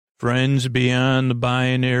friends beyond the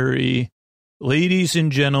binary, ladies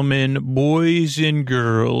and gentlemen, boys and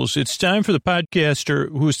girls. It's time for the podcaster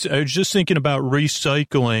I was just thinking about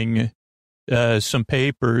recycling some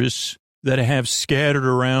papers that I have scattered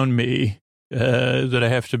around me that I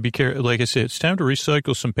have to be careful. Like I said, it's time to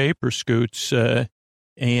recycle some paper, Scoots. And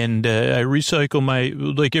I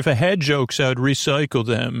recycle like if I had jokes, I would recycle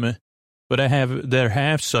them. But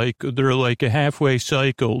they're they're like a halfway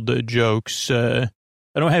cycled jokes.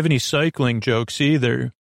 I don't have any cycling jokes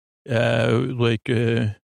either. Because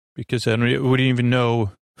I wouldn't even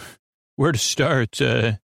know where to start.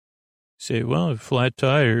 Say, well, flat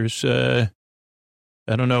tires. I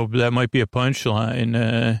don't know. That might be a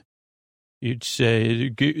punchline. You'd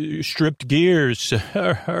say stripped gears.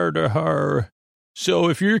 Har. So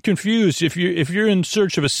if you're confused, if you're in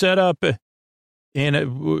search of a setup, but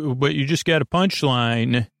you just got a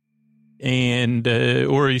punchline, and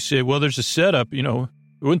or you say, well, there's a setup.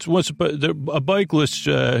 Once a bicyclist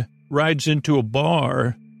rides into a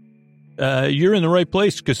bar, you're in the right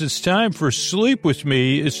place because it's time for Sleep With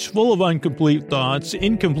Me. It's full of incomplete thoughts,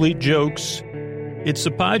 incomplete jokes. It's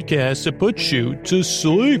a podcast that puts you to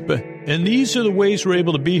sleep. And these are the ways we're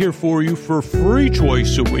able to be here for you for free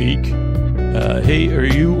twice a week. Hey, are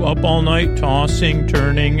you up all night tossing,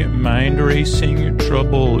 turning, mind racing,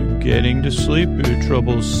 trouble getting to sleep,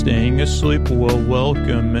 trouble staying asleep? Well,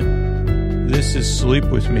 welcome. This is Sleep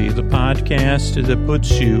With Me, the podcast that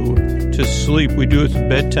puts you to sleep. We do it with a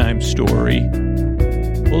bedtime story.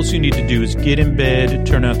 All you need to do is get in bed,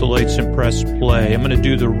 turn out the lights, and press play. I'm going to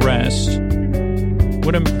do the rest.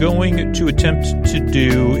 What I'm going to attempt to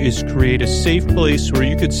do is create a safe place where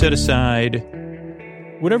you could set aside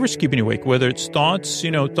whatever's keeping you awake, whether it's thoughts,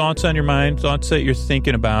 thoughts on your mind, thoughts that you're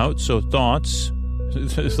thinking about. So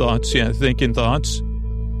thinking thoughts.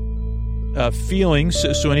 Feelings,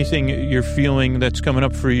 so anything you're feeling that's coming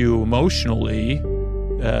up for you emotionally.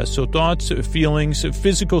 So thoughts, feelings,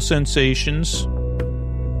 physical sensations.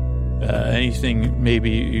 Anything maybe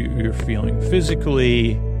you're feeling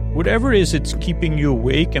physically. Whatever it is that's keeping you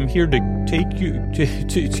awake, I'm here to take you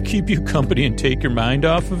to keep you company and take your mind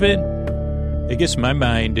off of it. I guess my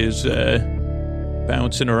mind is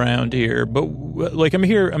bouncing around here, but like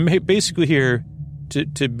I'm basically here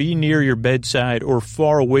to be near your bedside or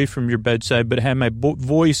far away from your bedside, but have my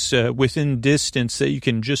voice within distance that you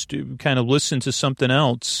can just kind of listen to something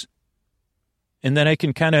else, and then I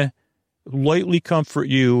can kind of lightly comfort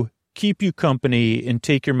you, keep you company, and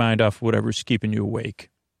take your mind off whatever's keeping you awake.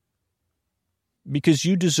 Because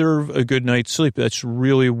you deserve a good night's sleep. That's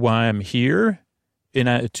really why I'm here,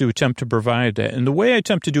 and to attempt to provide that. And the way I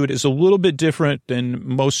attempt to do it is a little bit different than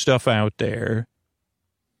most stuff out there.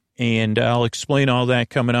 And I'll explain all that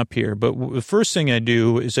coming up here. But the first thing I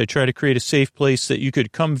do is I try to create a safe place that you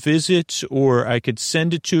could come visit, or I could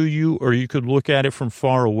send it to you, or you could look at it from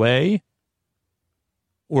far away,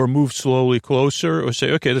 or move slowly closer, or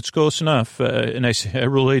say, okay, that's close enough. And I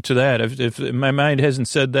relate to that. If my mind hasn't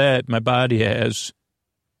said that, my body has.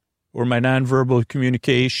 Or my nonverbal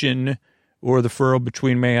communication, or the furrow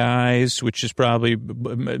between my eyes, which is probably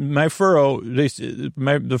my furrow.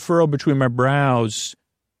 The furrow between my brows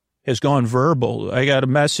has gone verbal. I got a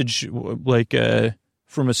message from a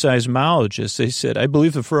seismologist. They said, I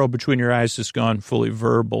believe the furrow between your eyes has gone fully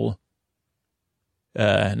verbal.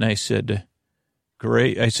 And I said,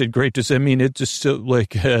 great. I said, great. Does that mean it's just still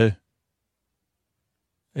I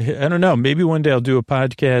don't know. Maybe one day I'll do a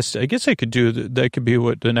podcast. I guess I could do that. Could be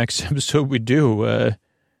what the next episode we do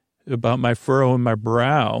about my furrow in my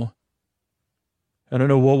brow. I don't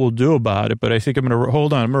know what we'll do about it, but I think I'm going to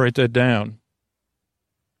hold on. I'm going to write that down.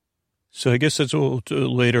 So I guess that's what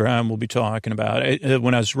later on we'll be talking about.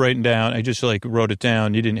 When I was writing down, I just wrote it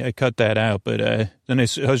down. I cut that out, but then I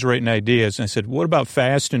was writing ideas, and I said, "What about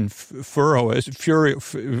fast and furrow?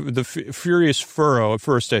 The furious furrow?" At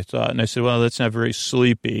first, I thought, and I said, "Well, that's not very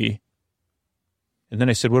sleepy." And then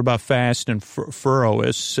I said, "What about fast and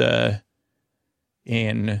furrowous?"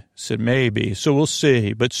 And said, "Maybe." So we'll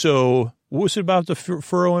see. But so what was it about the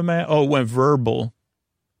furrow in my? Oh, it went verbal.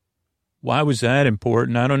 Why was that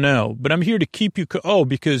important? I don't know. But I'm here to keep you...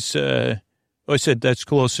 because I said that's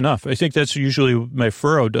close enough. I think that's usually my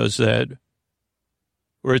furrow does that.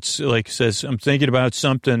 Where it's says, I'm thinking about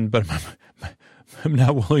something, but I'm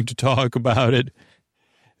not willing to talk about it.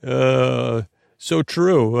 So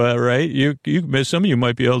true, right? You some of you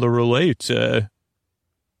might be able to relate.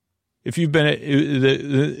 If you've been...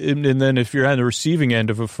 and then if you're on the receiving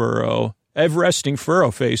end of a furrow... I have resting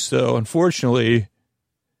furrow face, though, unfortunately...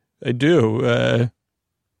 I do. I'm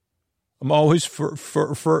always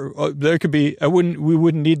there could be, we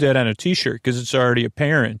wouldn't need that on a t-shirt because it's already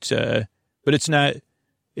apparent. But it's not,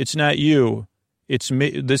 It's not you. It's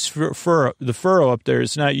me. This furrow, the furrow up there,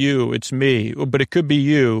 it's not you. It's me. But it could be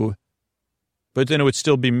you. But then it would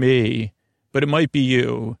still be me. But it might be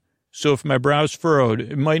you. So if my brow's furrowed,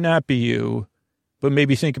 it might not be you. But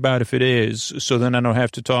maybe think about if it is. So then I don't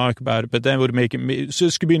have to talk about it. But that would make it me. So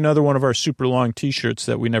this could be another one of our super long T-shirts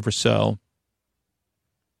that we never sell.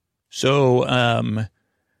 So,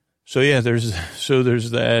 yeah,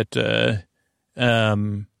 there's that.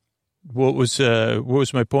 What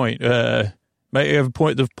was my point? I have a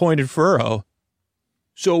point, the pointed furrow.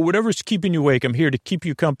 So whatever's keeping you awake, I'm here to keep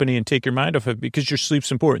you company and take your mind off it because your sleep's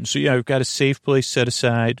important. So yeah, I've got a safe place set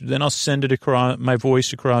aside. Then I'll send it across my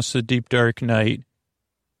voice across the deep, dark night.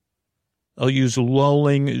 I'll use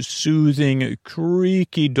lulling, soothing,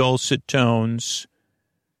 creaky, dulcet tones,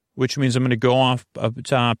 which means I'm going to go off a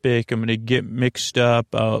topic. I'm going to get mixed up.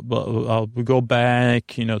 I'll go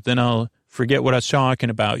back, then I'll forget what I was talking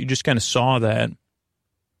about. You just kind of saw that.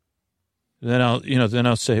 Then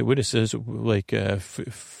I'll say, what is this? Like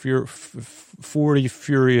 40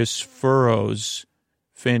 furious furrows,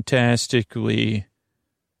 fantastically,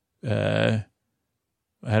 I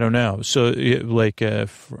don't know. So like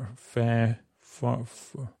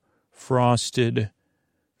frosted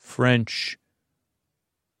French,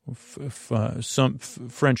 some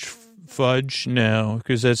French fudge. No,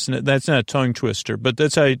 because that's not a tongue twister, but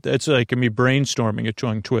that's like me brainstorming a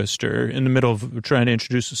tongue twister in the middle of trying to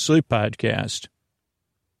introduce a sleep podcast.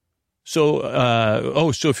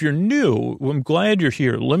 So, so if you're new, I'm glad you're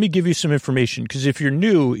here. Let me give you some information, because if you're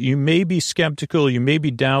new, you may be skeptical, you may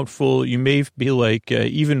be doubtful, you may be like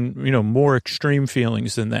even more extreme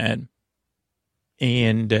feelings than that.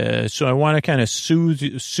 And so I want to kind of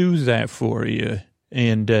soothe that for you.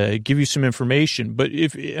 And give you some information. But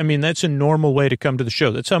that's a normal way to come to the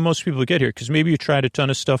show. That's how most people get here, because maybe you tried a ton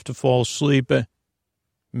of stuff to fall asleep.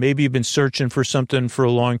 Maybe you've been searching for something for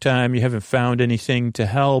a long time. You haven't found anything to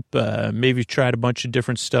help. Maybe you tried a bunch of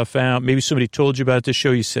different stuff out. Maybe somebody told you about this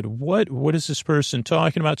show. You said, what is this person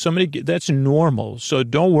talking about? That's normal. So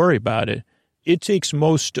don't worry about it. It takes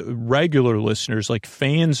most regular listeners, like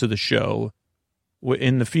fans of the show,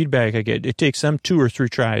 in the feedback I get, it takes them 2 or 3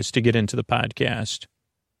 tries to get into the podcast.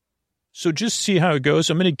 So just see how it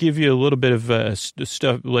goes. I'm going to give you a little bit of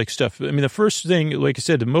stuff. The first thing, like I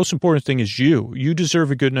said, the most important thing is you. You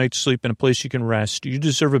deserve a good night's sleep and a place you can rest. You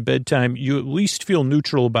deserve a bedtime you at least feel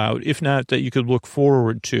neutral about, if not that you could look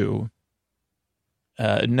forward to,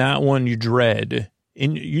 not one you dread.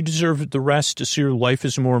 And you deserve the rest so your life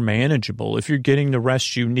is more manageable. If you're getting the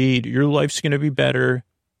rest you need, your life's going to be better.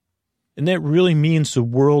 And that really means the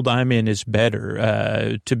world I'm in is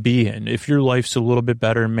better to be in. If your life's a little bit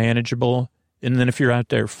better and manageable, and then if you're out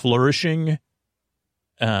there flourishing,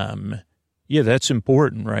 that's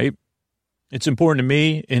important, right? It's important to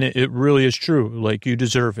me, and it really is true. Like, you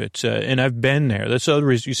deserve it. And I've been there. That's the other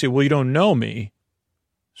reason. You say, well, you don't know me.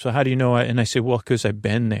 So how do you know? And I say, well, because I've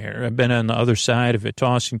been there. I've been on the other side of it,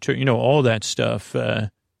 tossing, all that stuff.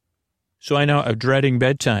 So I know I'm dreading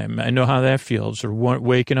bedtime. I know how that feels, or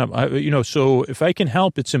waking up. So if I can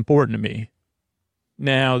help, it's important to me.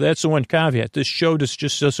 Now, that's the one caveat. This show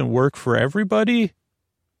just doesn't work for everybody,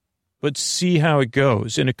 but see how it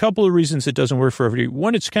goes. And a couple of reasons it doesn't work for everybody.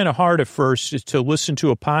 One, it's kind of hard at first to listen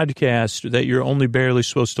to a podcast that you're only barely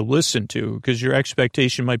supposed to listen to, because your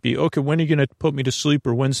expectation might be, okay, when are you going to put me to sleep,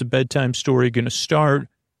 or when's the bedtime story going to start?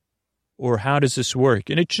 Or how does this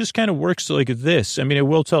work? And it just kind of works like this. I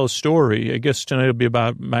will tell a story. I guess tonight will be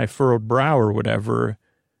about my furrowed brow or whatever.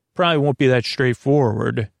 Probably won't be that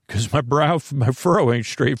straightforward, because my furrow ain't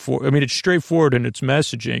straightforward. It's straightforward in its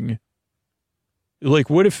messaging.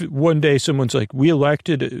 Like, what if one day someone's like, we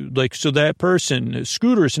elected, so that person,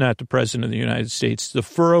 Scooter's not the president of the United States. The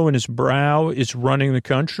furrow in his brow is running the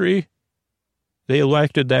country. They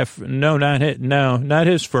elected that. No, not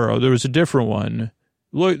his furrow. There was a different one.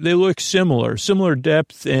 Look, they look similar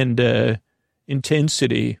depth and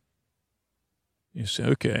intensity. You say,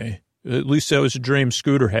 okay, at least that was a dream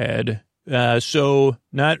Scooter had. So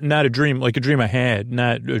not a dream, like a dream I had,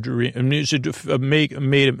 not a dream. It's made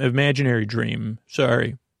an imaginary dream.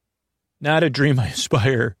 Sorry, not a dream I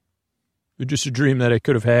aspire. Just a dream that I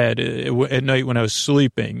could have had at night when I was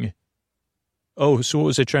sleeping. Oh, so what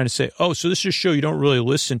was I trying to say? Oh, so this is a show you don't really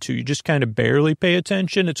listen to. You just kind of barely pay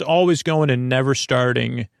attention. It's always going and never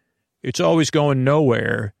starting. It's always going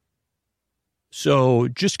nowhere. So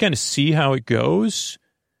just kind of see how it goes.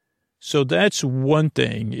 So that's one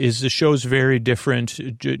thing, is the show's very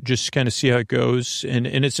different. Just kind of see how it goes. And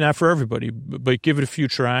it's not for everybody, but give it a few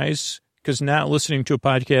tries. Because not listening to a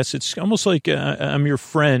podcast, it's almost like I'm your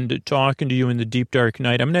friend talking to you in the deep, dark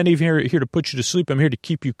night. I'm not even here to put you to sleep. I'm here to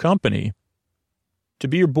keep you company. to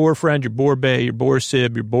be your boar friend, your boar bae, your boar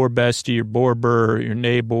sib, your boar bestie, your boar burr, your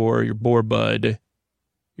neighbor, your boar bud,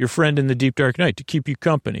 your friend in the deep dark night, to keep you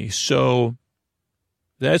company. So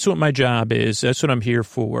that's what my job is. That's what I'm here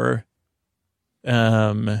for.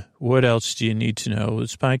 What else do you need to know?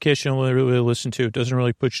 This podcast you don't really listen to. It doesn't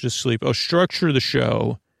really put you to sleep. Oh, structure the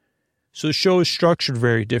show. So the show is structured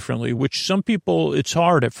very differently, which some people, it's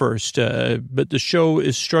hard at first, but the show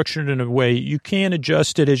is structured in a way you can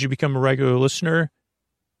adjust it as you become a regular listener,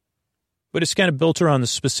 but it's kind of built around the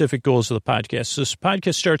specific goals of the podcast. So this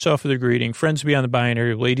podcast starts off with a greeting, friends beyond the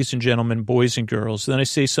binary, ladies and gentlemen, boys and girls. Then I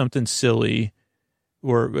say something silly,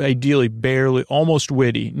 or ideally barely, almost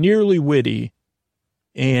witty, nearly witty,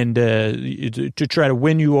 and to try to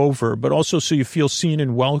win you over, but also so you feel seen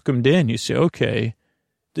and welcomed in. You say, okay,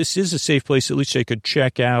 this is a safe place at least I could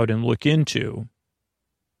check out and look into.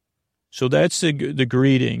 So that's the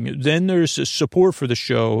greeting. Then there's a support for the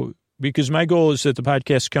show, because my goal is that the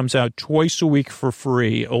podcast comes out twice a week for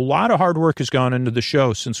free. A lot of hard work has gone into the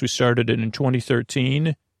show since we started it in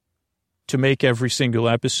 2013 to make every single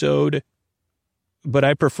episode. But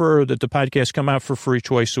I prefer that the podcast come out for free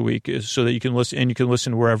twice a week so that you can listen, and you can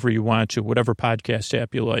listen wherever you want to, whatever podcast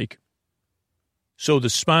app you like. So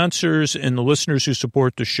the sponsors and the listeners who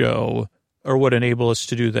support the show are what enable us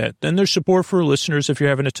to do that. Then there's support for listeners if you're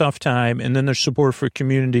having a tough time, and then there's support for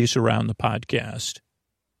communities around the podcast.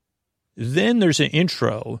 Then there's an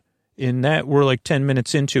intro, in that we're like 10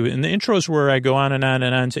 minutes into it. And the intro is where I go on and on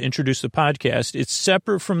and on to introduce the podcast. It's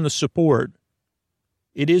separate from the support.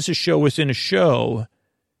 It is a show within a show,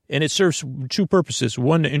 and it serves two purposes.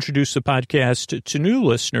 One, to introduce the podcast to new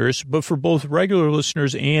listeners, but for both regular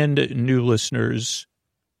listeners and new listeners,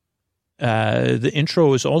 the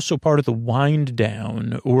intro is also part of the wind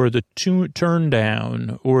down or the turn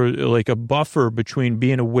down, or like a buffer between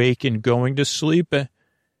being awake and going to sleep.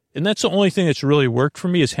 And that's the only thing that's really worked for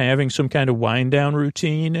me, is having some kind of wind down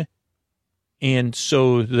routine. And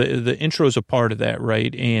so the intro is a part of that,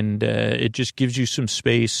 right? And it just gives you some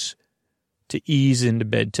space to ease into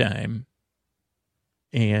bedtime.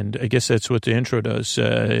 And I guess that's what the intro does.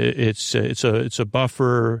 It's a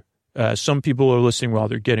buffer. Some people are listening while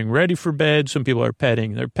they're getting ready for bed. Some people are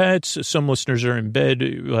petting their pets. Some listeners are in bed,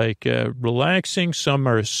 like relaxing. Some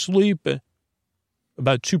are asleep.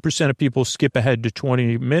 About 2% of people skip ahead to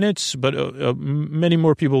 20 minutes, but many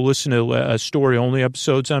more people listen to story-only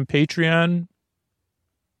episodes on Patreon.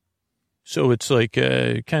 So it's like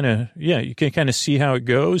you can kind of see how it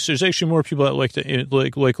goes. There's actually more people that like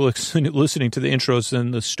listening to the intros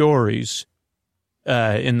than the stories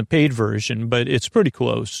in the paid version, but it's pretty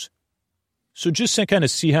close. So just to kind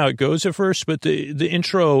of see how it goes at first, but the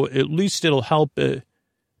intro, at least it'll help,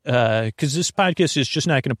 because this podcast is just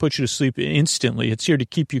not going to put you to sleep instantly. It's here to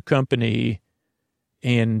keep you company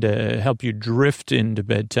and help you drift into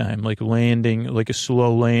bedtime, like a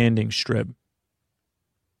slow landing strip.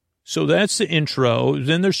 So that's the intro.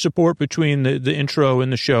 Then there's support between the intro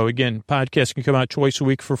and the show. Again, podcast can come out twice a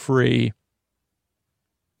week for free,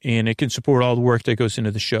 and it can support all the work that goes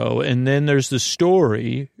into the show. And then there's the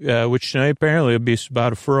story, which tonight apparently will be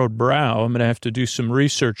about a furrowed brow. I'm going to have to do some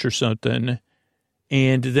research or something.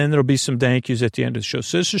 And then there'll be some thank yous at the end of the show.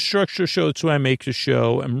 So this is a structured show. That's why I make the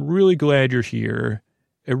show. I'm really glad you're here.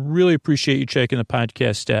 I really appreciate you checking the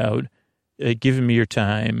podcast out, giving me your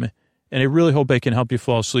time. And I really hope I can help you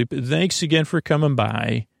fall asleep. Thanks again for coming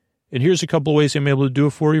by. And here's a couple of ways I'm able to do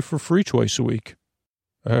it for you for free twice a week.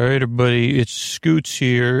 All right, everybody, it's Scoots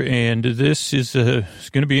here, and this is it's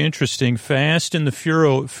going to be interesting. Fast in the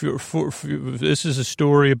Furrow. This is a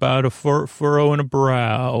story about a furrow in a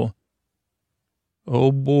brow.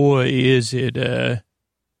 Oh, boy, is it.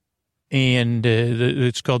 And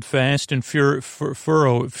it's called Fast and Furrowish,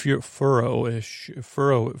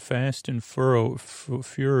 Fast and Furrow,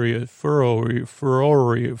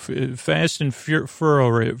 Fast and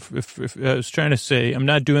Furrow. I was trying to say, I'm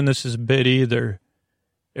not doing this as a bit either.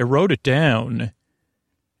 I wrote it down.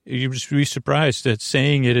 You'd just be surprised that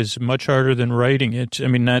saying it is much harder than writing it. I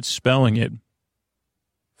mean, not spelling it.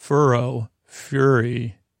 Furrow,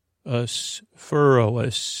 fury. Furrow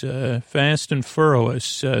us, fast and furrow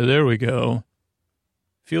us. There we go.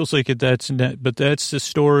 Feels like it. But that's the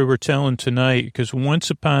story we're telling tonight. Because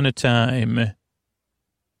once upon a time,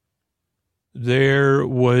 there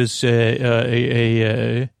was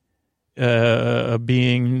a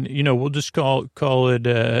being. You know, we'll just call it. What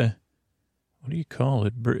do you call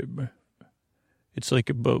it? It's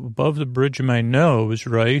like above the bridge of my nose,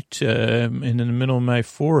 right? And in the middle of my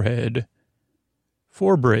forehead.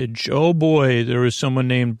 Forbridge. Oh, boy, there was someone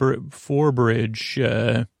named Forbridge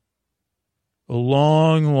a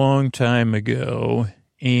long, long time ago.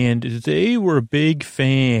 and they were a big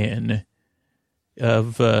fan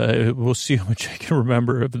of, we'll see how much I can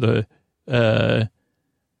remember of the,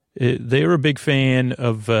 they were a big fan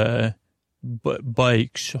of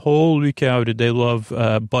bikes. Holy cow, did they love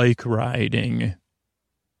bike riding.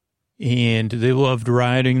 And they loved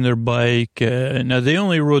riding their bike. Now, they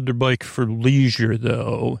only rode their bike for leisure,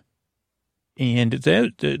 though. And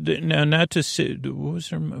now, not to say, what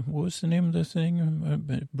was the name of the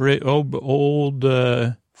thing? Old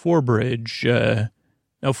Fourbridge.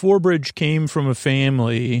 Now, Fourbridge came from a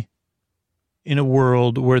family in a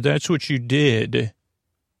world where that's what you did,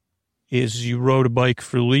 is you rode a bike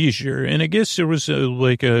for leisure. And I guess there was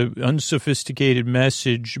a unsophisticated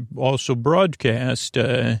message also broadcast,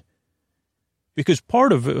 because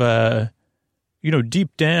part of,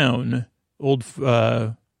 deep down, old,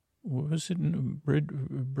 what was it?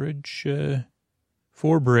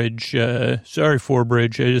 Fourbridge. Sorry,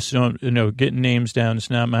 Fourbridge. I just don't, getting names down is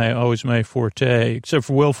not always my forte, except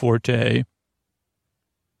for Will Forte.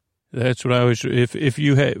 That's what I always, if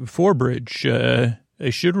you had Fourbridge,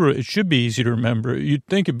 it should be easy to remember. You'd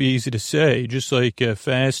think it'd be easy to say, just like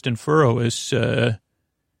Fast and Furrowed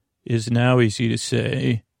is now easy to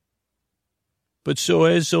say. But so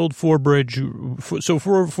as old Fourbridge,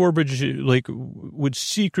 Fourbridge would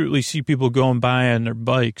secretly see people going by on their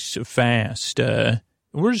bikes fast.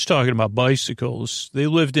 We're just talking about bicycles. They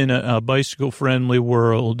lived in a bicycle-friendly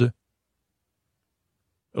world.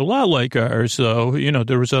 A lot like ours, though.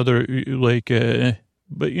 There was other,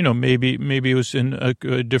 but, maybe it was in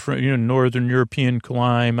a different, Northern European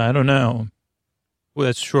climate. I don't know. Well,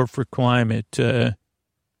 that's short for climate.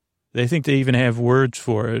 They think they even have words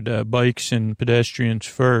for it. Bikes and pedestrians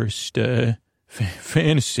first.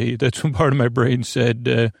 Fantasy. That's what part of my brain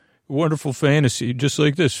said. Wonderful fantasy, just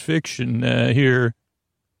like this fiction here.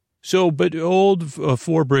 So, but old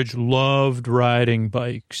Fourbridge loved riding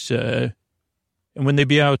bikes. And when they'd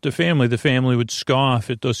be out with the family would scoff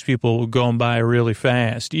at those people going by really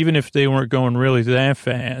fast, even if they weren't going really that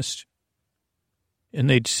fast. And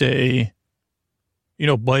they'd say,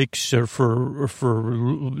 bikes are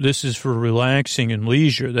this is for relaxing and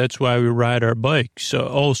leisure. That's why we ride our bikes.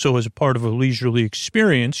 Also, as a part of a leisurely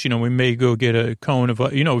experience, we may go get a cone of,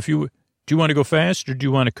 do you want to go fast or do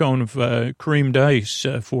you want a cone of creamed ice,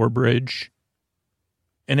 Fourbridge?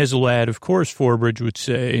 And as a lad, of course, Fourbridge would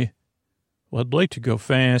say, well, I'd like to go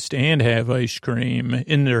fast and have ice cream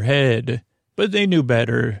in their head. But they knew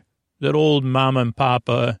better. That old mama and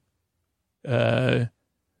papa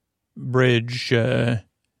Bridge,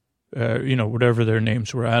 whatever their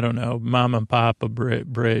names were, I don't know, Mama and Papa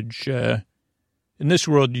Bridge. In this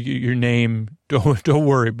world, your name, don't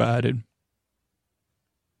worry about it.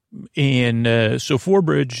 And so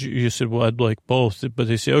Fourbridge, you said, well, I'd like both. But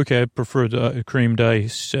they say, okay, I prefer the creamed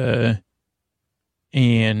ice. And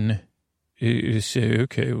you say,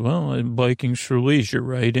 okay, well, biking's for leisure,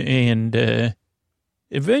 right? And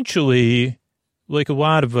eventually, like a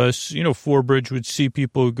lot of us, Fourbridge would see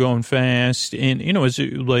people going fast. And, is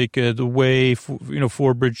it like the way,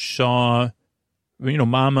 Fourbridge saw,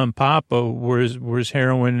 Mama and Papa were his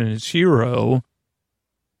heroine and his hero.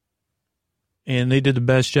 And they did the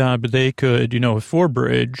best job that they could, with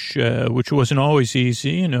Fourbridge, which wasn't always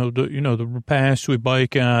easy. The paths we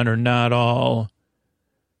bike on are not all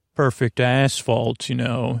perfect asphalt,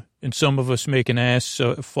 and some of us make an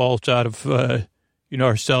asphalt out of,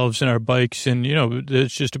 ourselves and our bikes, and,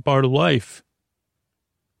 it's just a part of life.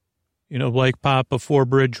 Like Papa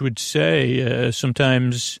Fourbridge would say,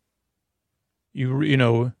 sometimes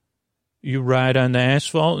you ride on the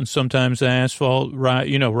asphalt, and sometimes the asphalt,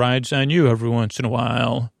 rides on you every once in a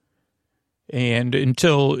while. And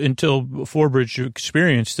until Fourbridge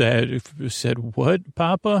experienced that, he said, what,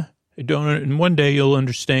 Papa? I don't, and one day you'll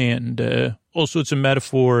understand. Also, it's a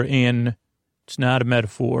metaphor, and it's not a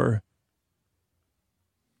metaphor.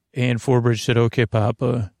 And Fourbridge said, okay,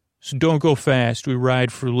 Papa, so don't go fast. We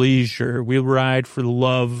ride for leisure. We ride for the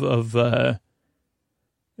love of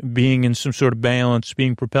being in some sort of balance,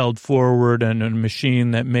 being propelled forward on a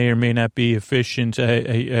machine that may or may not be efficient.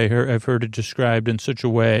 I've heard it described in such a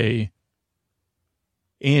way.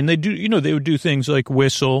 And they would do things like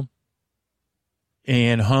whistle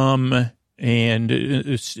and hum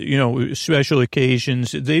and, special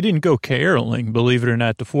occasions. They didn't go caroling, believe it or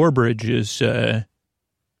not, the Fourbridges,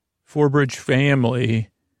 Fourbridge family.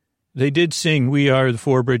 They did sing "We Are the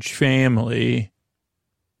Fourbridge Family"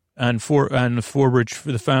 on the Fourbridge,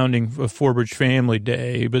 for the founding of Fourbridge Family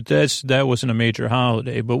Day, but that wasn't a major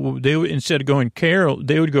holiday. But they, instead of going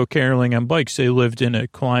they would go caroling on bikes. They lived in a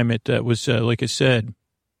climate that was, like I said,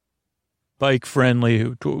 bike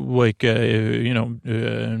friendly, like,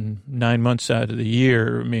 9 months out of the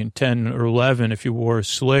year. I mean, 10 or 11 if you wore a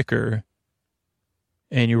slicker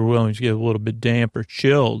and you were willing to get a little bit damp or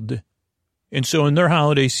chilled. And so in their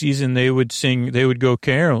holiday season, they would go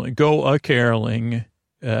caroling,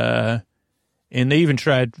 and they even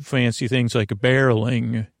tried fancy things like a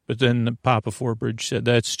barreling. But then Papa Forbridge said,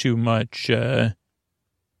 that's too much, we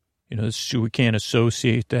can't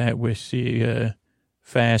associate that with the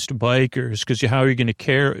fast bikers, because how are you going to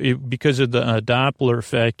carol? Because of the Doppler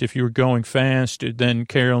effect, if you were going fast, then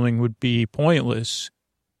caroling would be pointless.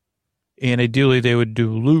 And ideally, they would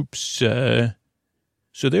do loops.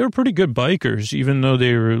 So they were pretty good bikers, even though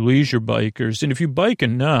they were leisure bikers. And if you bike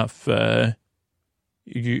enough,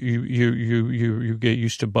 you get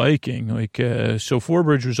used to biking. So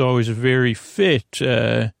Forbridge was always very fit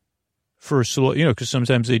for slow, because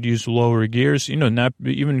sometimes they'd use lower gears, not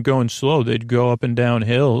even going slow. They'd go up and down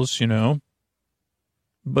hills,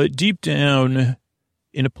 But deep down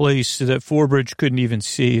in a place that Forbridge couldn't even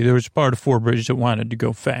see, there was a part of Forbridge that wanted to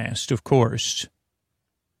go fast, of course.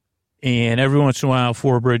 And every once in a while,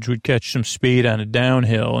 Forbridge would catch some speed on a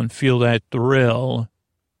downhill and feel that thrill.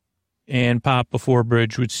 And Papa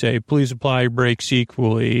Forbridge would say, please apply your brakes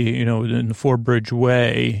equally, in the Forbridge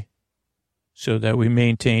way, so that we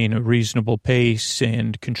maintain a reasonable pace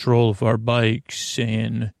and control of our bikes.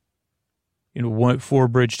 And, what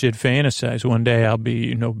Forbridge did fantasize. One day I'll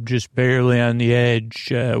be, just barely on the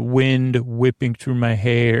edge, wind whipping through my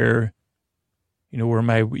hair,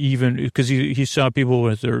 where because he saw people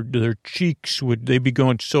with their cheeks they'd be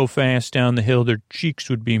going so fast down the hill, their cheeks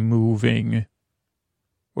would be moving.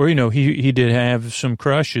 Or, he did have some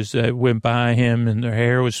crushes that went by him and their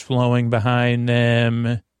hair was flowing behind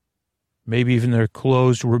them. Maybe even their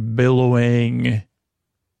clothes were billowing.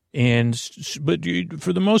 But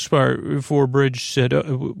for the most part, Forbridge said,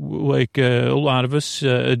 like a lot of us,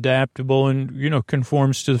 adaptable and,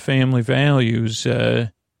 conforms to the family values.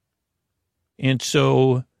 And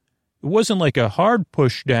so it wasn't like a hard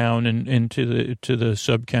push down into the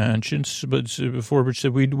subconscious, but Forbridge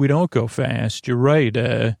said, we don't go fast. You're right.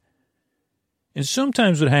 And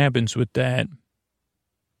sometimes what happens with that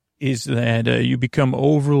is that you become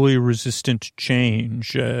overly resistant to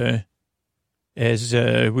change, as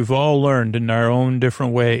we've all learned in our own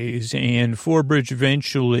different ways. And Forbridge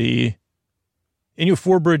eventually, and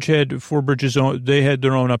Forbridge's own, they had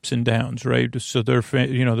their own ups and downs, right? So their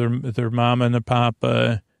mama and their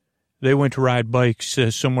papa, they went to ride bikes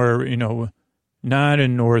somewhere, not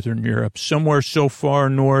in Northern Europe, somewhere so far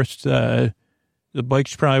north, the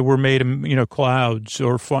bikes probably were made of, clouds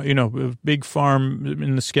or, big farm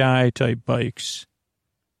in the sky type bikes.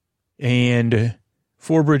 And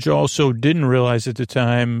Forbridge also didn't realize at the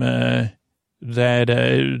time that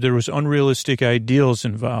there was unrealistic ideals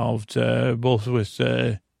involved, both with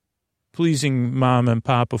pleasing Mom and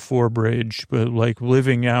Papa Forbridge, but like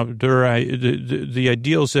living out the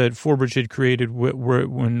ideals that Forbridge had created were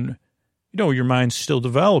when, your mind's still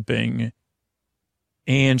developing.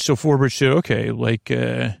 And so Forbridge said, okay, I'm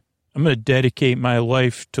going to dedicate my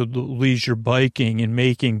life to leisure biking and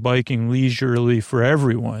making biking leisurely for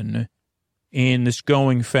everyone. And this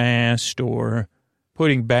going fast or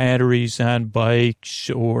putting batteries on bikes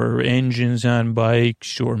or engines on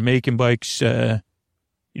bikes or making bikes,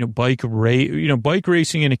 bike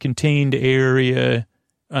racing in a contained area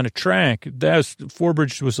on a track.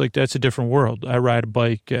 Forbridge was like, that's a different world. I ride a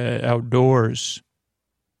bike outdoors.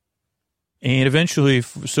 And eventually,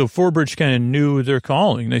 so Forbridge kind of knew their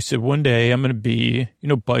calling. They said, one day I'm going to be,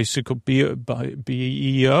 bicycle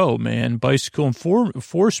BEO, man, bicycle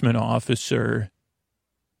enforcement officer,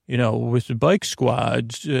 with the bike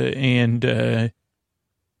squads. Forbridge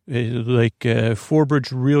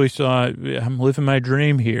really thought, I'm living my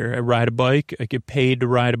dream here. I ride a bike. I get paid to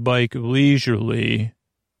ride a bike leisurely.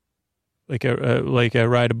 I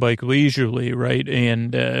ride a bike leisurely, right?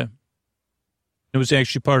 And, it was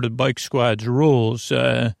actually part of the bike squad's rules.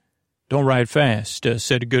 Don't ride fast.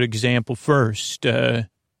 Set a good example first. The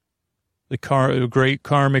great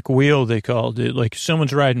karmic wheel, they called it. Like, if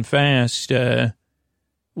someone's riding fast,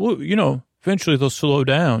 eventually they'll slow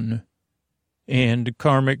down. And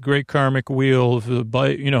the great karmic wheel of the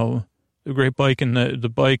bike, the great bike and the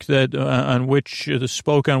bike that the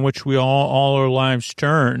spoke on which we all our lives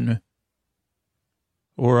turn.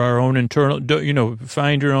 Or our own internal,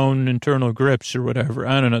 find your own internal grips or whatever.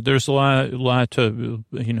 I don't know. There's a lot to,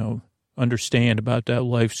 understand about that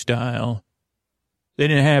lifestyle. They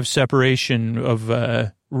didn't have separation of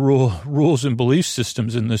rules and belief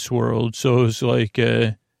systems in this world. So it was like,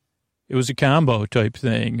 it was a combo type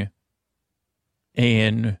thing.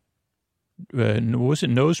 And was it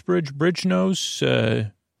Nosebridge? Bridge Nose?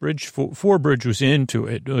 Forbridge was into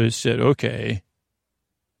it. I said, okay,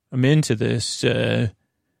 I'm into this, but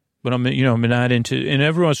I'm not into, and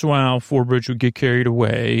every once in a while, Forbridge would get carried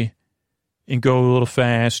away and go a little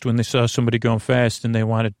fast when they saw somebody going fast and they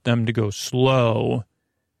wanted them to go slow.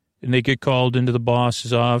 And they get called into the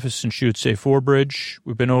boss's office and she would say, Forbridge,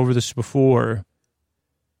 we've been over this before.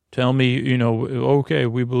 Tell me, okay,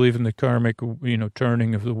 we believe in the karmic,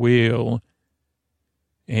 turning of the wheel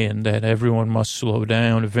and that everyone must slow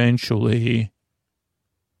down eventually.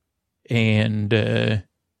 And,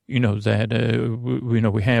 we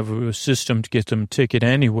have a system to get them a ticket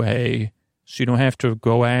anyway. So you don't have to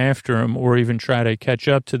go after them or even try to catch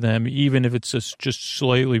up to them, even if it's just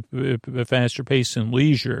slightly faster pace and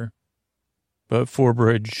leisure. But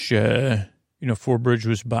Forbridge, Forbridge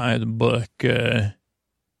was by the book,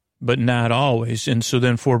 but not always. And so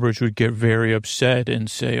then Forbridge would get very upset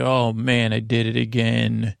and say, oh, man, I did it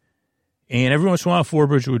again. And every once in a while,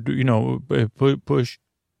 Forbridge would, push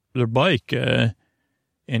their bike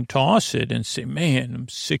and toss it and say, man, I'm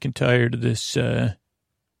sick and tired of this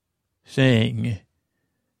thing.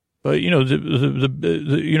 But,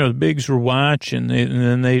 the bigs were watching,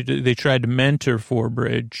 and then they tried to mentor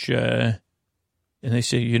Forbridge, and they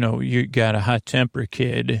say, you got a hot temper,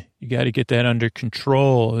 kid. You got to get that under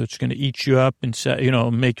control. It's going to eat you up and,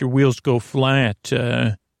 make your wheels go flat.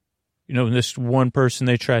 This one person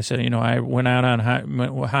they tried said, I went out on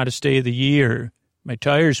hottest day of the year. My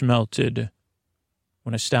tires melted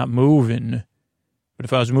when I stopped moving. But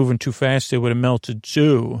if I was moving too fast, they would have melted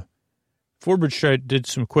too. Forbridge did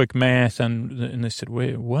some quick math, and they said,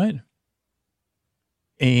 wait, what?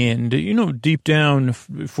 And, deep down,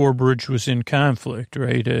 Forbridge was in conflict,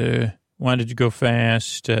 right? Wanted to go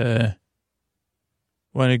fast, but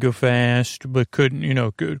couldn't,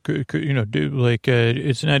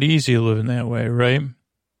 it's not easy living that way, right?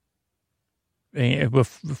 But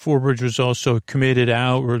Forbridge was also committed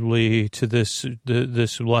outwardly to this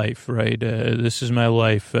life, right? This is my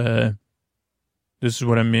life. This is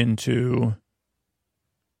what I'm into.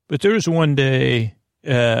 But there was one day,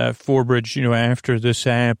 Forbridge, after this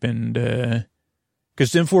happened,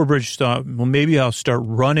 because then Forbridge thought, well, maybe I'll start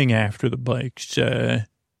running after the bikes.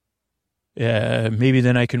 Maybe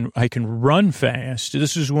then I can run fast.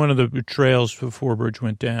 This is one of the trails Forbridge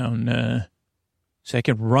went down. So I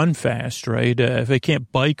can run fast, right? If I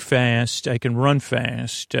can't bike fast, I can run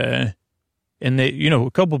fast. And they,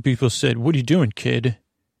 a couple of people said, what are you doing, kid?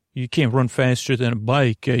 You can't run faster than a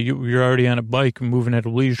bike. You're already on a bike moving at a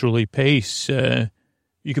leisurely pace.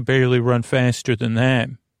 You could barely run faster than that.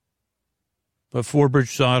 But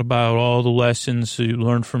Forbridge thought about all the lessons he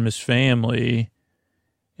learned from his family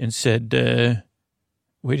and said,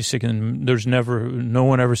 wait a second, no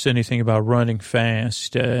one ever said anything about running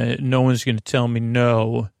fast. No one's going to tell me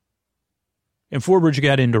no. And Forbridge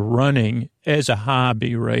got into running as a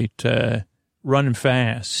hobby, right? Running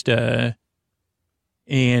fast.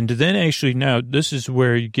 And then actually now this is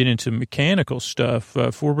where you get into mechanical stuff.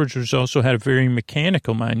 Forbridge also had a very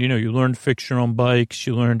mechanical mind. You learn to fix your own bikes.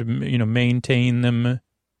 You learn to, maintain them.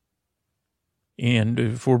 And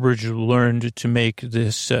Forbridge learned to make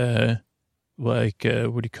this, what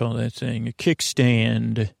do you call that thing? A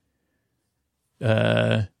kickstand.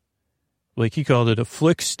 He called it a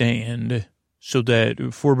flick stand so that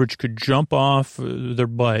Forbridge could jump off their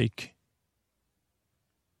bike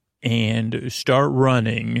and start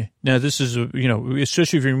running. Now, this is,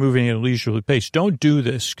 especially if you're moving at a leisurely pace, don't do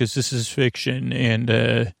this because this is fiction. And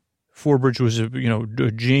Forbridge was, a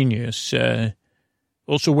genius.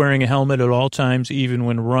 Also wearing a helmet at all times, even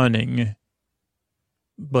when running.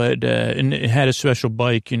 But, and it had a special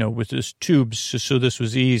bike, with this tubes, so this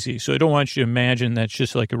was easy. So I don't want you to imagine that's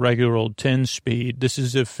just like a regular old 10-speed. This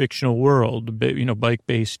is a fictional world,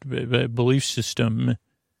 bike-based belief system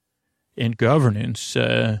and governance.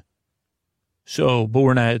 But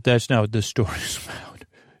that's not what this story is about.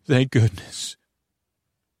 Thank goodness.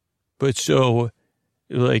 But so,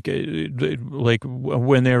 when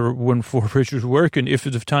Forbridge was working, if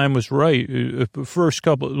the time was right, first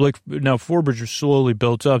couple, now Forbridge slowly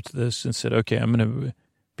built up to this and said, okay, I'm going to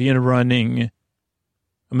be in running.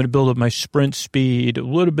 I'm going to build up my sprint speed, a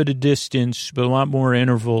little bit of distance, but a lot more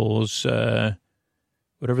intervals,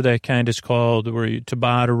 whatever that kind is called, where you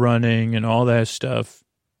Tabata running and all that stuff.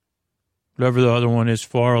 Whatever the other one is,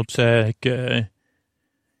 Farrell-Tech, a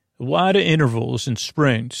lot of intervals and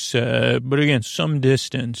sprints, but again, some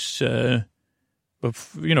distance. But,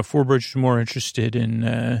 Forbridge is more interested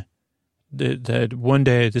in that one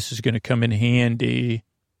day this is going to come in handy.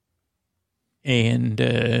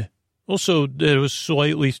 And also, it was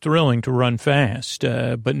slightly thrilling to run fast,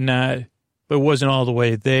 but not but it wasn't all the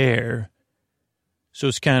way there. So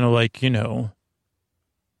it's kind of like,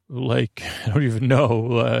 like, I don't even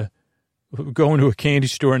know, going to a candy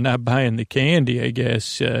store and not buying the candy, I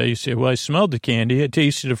guess. You say, well, I smelled the candy. I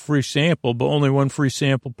tasted a free sample, but only one free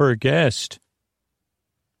sample per guest.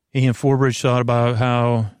 And Forbridge thought about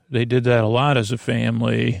how they did that a lot as a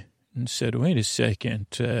family and said, wait a second.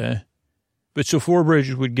 But so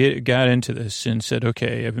Forbridge got into this and said,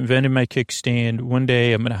 okay, I've invented my kickstand. One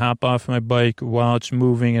day I'm going to hop off my bike while it's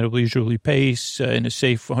moving at a leisurely pace in a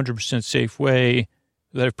safe, 100% safe way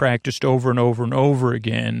that I've practiced over and over and over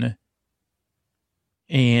again.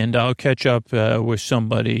 And I'll catch up with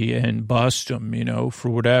somebody and bust them, for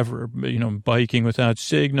whatever, biking without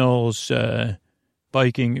signals,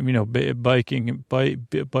 biking in an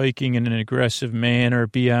aggressive manner,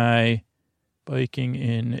 biking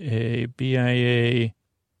in a BIA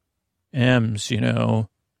M's, all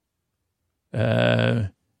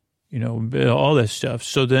that stuff.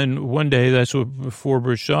 So then one day, that's what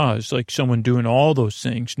Forbridge saw, is like someone doing all those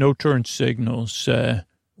things, no turn signals,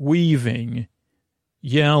 weaving,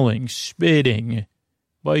 yelling, spitting,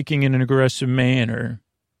 biking in an aggressive manner.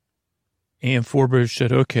 And Forbridge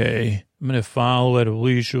said, okay, I'm going to follow at a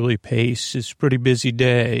leisurely pace. It's a pretty busy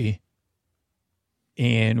day.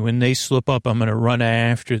 And when they slip up, I'm going to run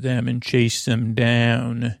after them and chase them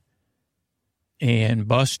down and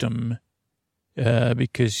bust them.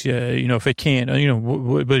 Because, if I can't,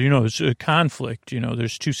 it's a conflict.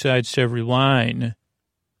 There's two sides to every line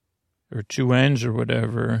or two ends or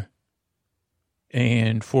whatever.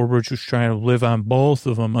 And Forbridge was trying to live on both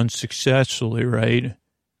of them unsuccessfully, right?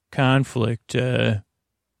 Conflict, trying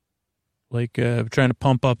to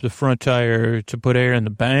pump up the front tire to put air in the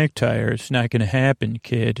back tire. It's not going to happen,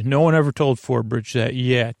 kid. No one ever told Forbridge that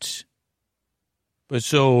yet. But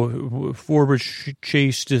so Forbridge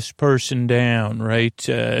chased this person down, right?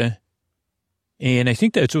 And I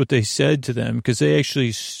think that's what they said to them, because they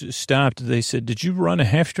actually stopped. They said, did you run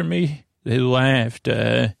after me? They laughed.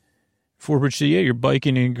 Forbridge said, yeah, you're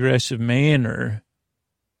biking in an aggressive manner.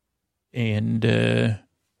 And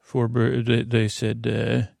Forbridge, they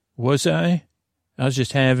said, was I? I was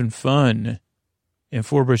just having fun. And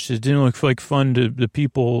Forbridge said, it didn't look like fun to the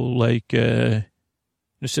people, like, I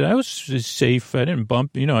said, I was safe. I didn't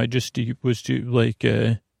bump, I just was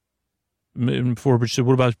and Forbridge said,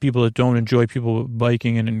 what about people that don't enjoy people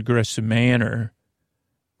biking in an aggressive manner?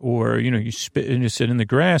 Or, you spit, and he said, in the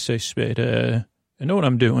grass I spit. I know what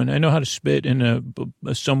I'm doing. I know how to spit in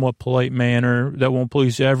a somewhat polite manner that won't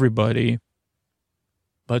please everybody,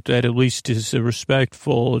 but that at least is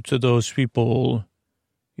respectful to those people,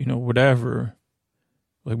 whatever.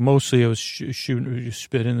 Like mostly I was shooting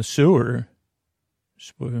spit in the sewer.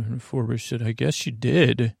 Forbridge said, I guess you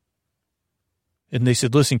did. And they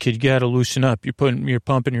said, listen, kid, you got to loosen up. You're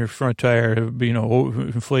pumping your front tire,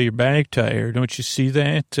 inflate your back tire. Don't you see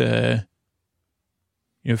that?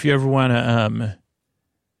 If you ever want to,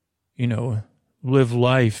 live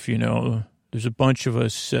life, there's a bunch of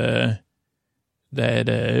us that,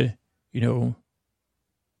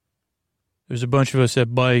 there's a bunch of us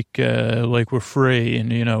that bike like we're free,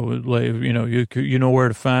 and, you know where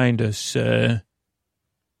to find us.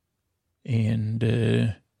 And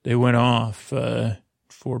they went off.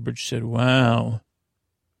 Forbridge said, wow.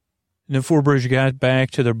 And then Forbridge got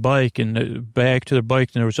back to their bike, and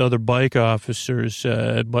there was other bike officers,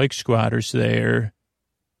 bike squatters there.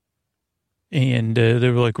 And they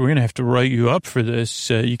were like, we're going to have to write you up for this.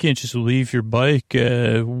 You can't just leave your bike.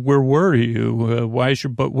 Where were you? Why is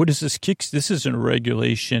your bike? What is this kick? This isn't a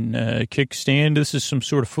regulation kickstand. This is some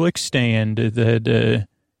sort of flick stand. Is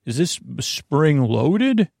this spring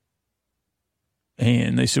loaded?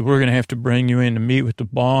 And they said, we're going to have to bring you in to meet with the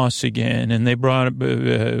boss again. And they brought up,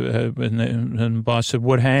 and the boss said,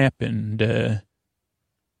 what happened? And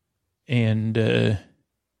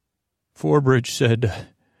Forbridge said,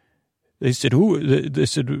 they said, who? They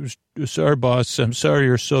said, sorry, boss, I'm sorry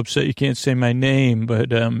you're so upset you can't say my name.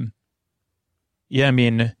 But, yeah, I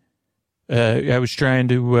mean, I was trying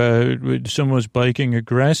to, someone was biking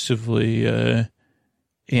aggressively,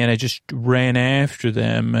 and I just ran after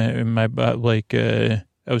them. I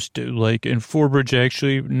was like, and Forbridge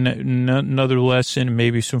actually, another lesson,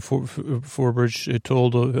 maybe some Forbridge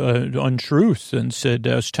told untruth and said,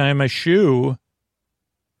 I was tying my shoe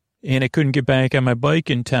and I couldn't get back on my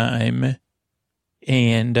bike in time.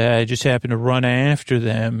 And I just happened to run after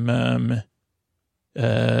them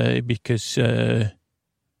because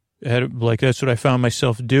that's what I found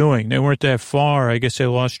myself doing. They weren't that far. I guess I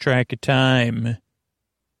lost track of time.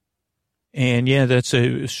 And, yeah, that's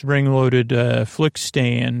a spring-loaded flick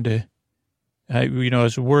stand. I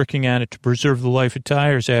was working on it to preserve the life of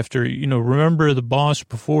tires after, remember the boss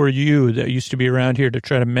before you that used to be around here to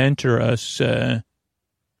try to mentor us. They're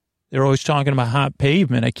always talking about hot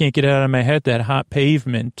pavement. I can't get it out of my head, that hot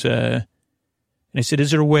pavement. And I said,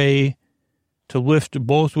 is there a way to lift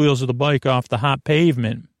both wheels of the bike off the hot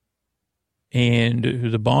pavement?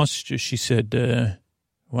 And the boss, she said,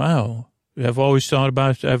 wow, I've always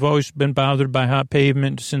been bothered by hot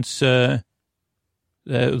pavement since,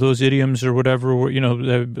 those idioms or whatever,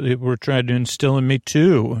 they were trying to instill in me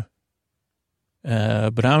too.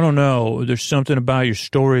 But I don't know. There's something about your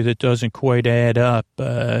story that doesn't quite add up.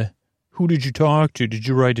 Who did you talk to? Did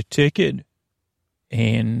you write a ticket?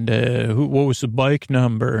 And what was the bike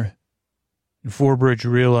number? And Fourbridge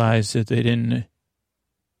realized that they didn't.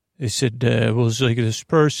 They said, well, it's like this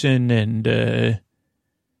person, and they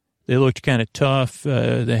looked kind of tough.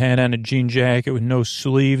 They had on a jean jacket with no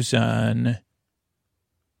sleeves on.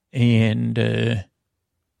 And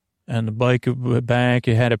on the bike back,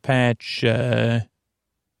 it had a patch, and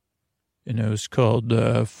it was called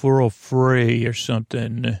Furrowed or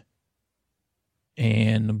something.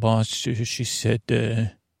 And the boss, she said,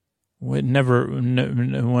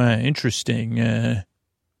 interesting.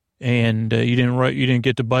 And you didn't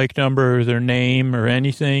get the bike number or their name or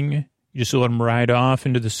anything. You just let them ride off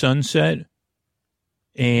into the sunset.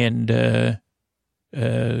 And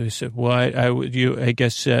he said, well, I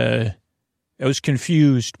guess I was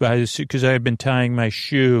confused by this because I had been tying my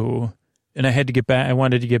shoe and I had to get back. I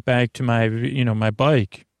wanted to get back to my, my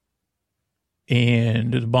bike.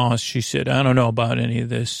 And the boss, she said, I don't know about any of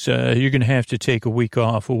this. You're going to have to take a week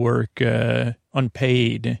off of work,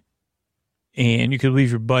 unpaid. And you could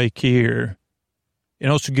leave your bike here and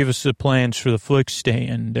also give us the plans for the flick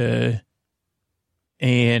stand.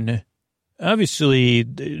 And obviously,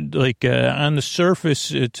 like on the surface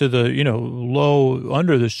to the, low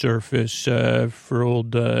under the surface for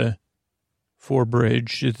old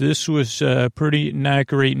Fourbridge, this was pretty not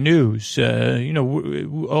great news.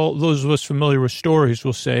 All those of us familiar with stories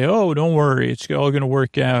will say, oh, don't worry, it's all going to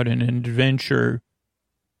work out in an adventure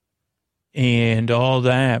and all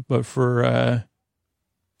that. But for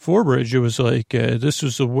Fourbridge, it was like this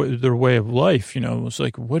was their way of life. It was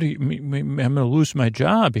like, what do you mean? I'm going to lose my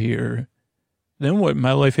job here. Then what?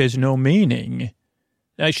 My life has no meaning.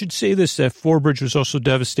 I should say this, that Fourbridge was also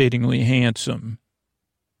devastatingly handsome.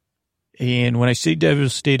 And when I say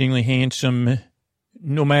devastatingly handsome,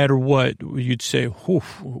 no matter what, you'd say,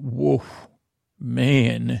 woof,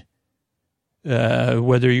 man.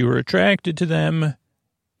 Whether you were attracted to them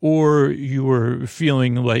or you were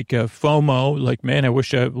feeling like FOMO, like, man, I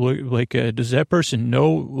wish I like, does that person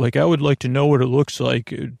know? Like, I would like to know what it looks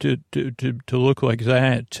like to look like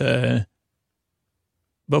that.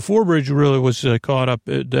 But Fourbridge really was caught up.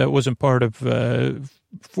 That wasn't part of,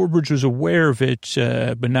 Fourbridge was aware of it,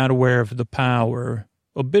 but not aware of the power.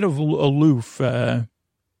 A bit of aloof. I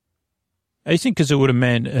think because it would have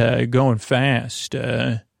meant going fast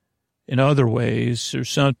in other ways or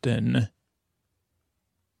something.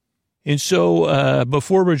 And so, but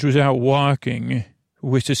Fourbridge was out walking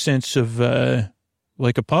with a sense of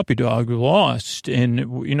like a puppy dog lost.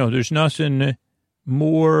 And, there's nothing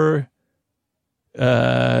more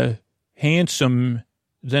handsome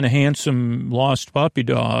than a handsome lost puppy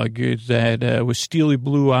dog that with steely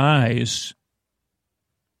blue eyes,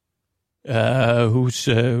 who's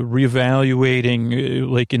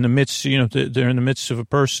reevaluating, like in the midst, they're in the midst of a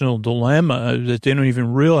personal dilemma that they don't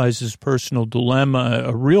even realize is personal dilemma,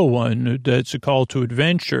 a real one that's a call to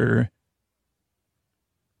adventure.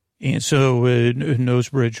 And so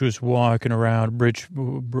Nosebridge was walking around,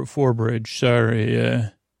 Fourbridge,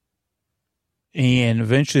 sorry, and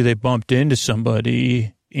eventually they bumped into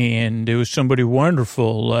somebody, and it was somebody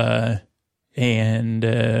wonderful.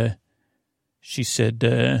 And she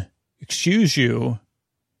said, excuse you.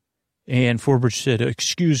 And Fourbridge said,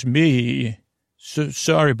 excuse me. So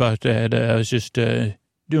sorry about that. I was just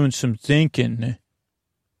doing some thinking.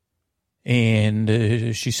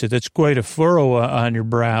 And she said, that's quite a furrow on your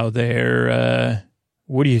brow there.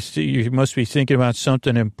 What do you think? You must be thinking about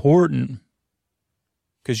something important.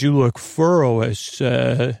 Because you look furrowous,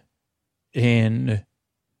 and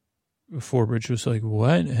Fourbridge was like,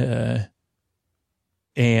 what?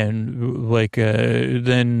 And like,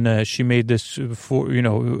 then she made this,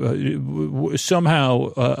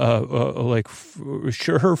 somehow, like,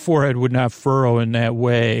 sure, her forehead would not furrow in that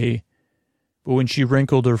way. But when she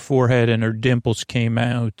wrinkled her forehead and her dimples came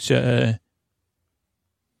out,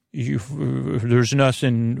 there's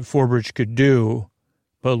nothing Fourbridge could do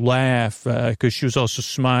but laugh, because she was also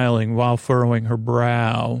smiling while furrowing her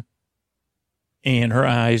brow. and her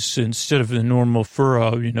eyes, instead of the normal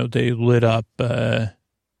furrow, they lit up, Forbridge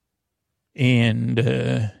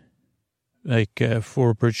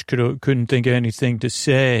couldn't think of anything to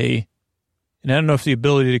say. And I don't know if the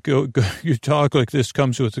ability to go you talk like this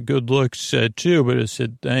comes with the good looks, too, but I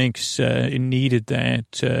said, thanks, it needed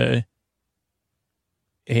that.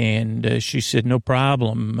 And she said, no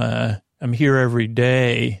problem, I'm here every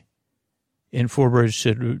day. And Forbridge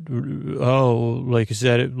said, oh, is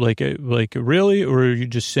that really? Or are you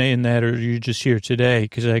just saying that, or are you just here today?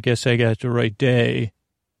 Because I guess I got the right day.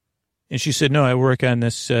 And she said, no, I work on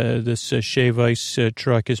this shave ice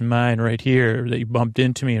truck is mine right here that you bumped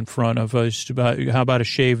into me in front of. How about a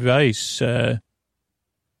shave ice? And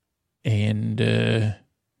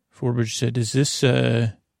Forbridge said, is this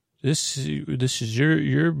is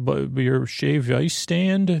your shave ice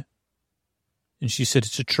stand? And she said,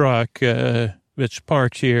 it's a truck that's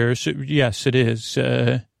parked here. So, yes, it is.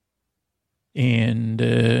 And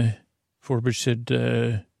Forbridge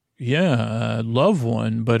said, yeah, I'd love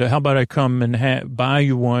one, but how about I come and buy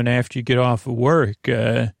you one after you get off of work?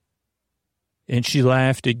 And she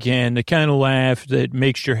laughed again, the kind of laugh that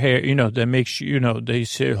makes your hair, that makes you, they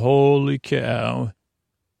say, holy cow.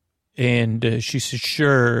 And she said,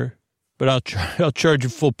 sure, but I'll charge you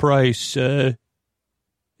full price and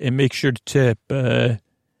make sure to tip.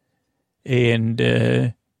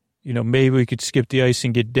 Maybe we could skip the ice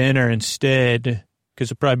and get dinner instead,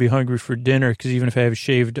 because I'll probably be hungry for dinner, because even if I have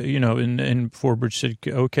shaved, and Forbridge said,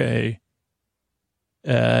 okay.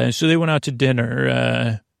 So they went out to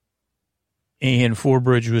dinner, and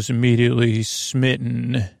Forbridge was immediately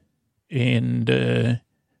smitten, and then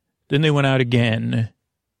they went out again.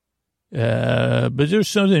 But there's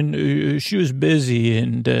something, she was busy,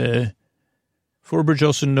 and Forbridge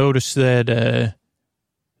also noticed that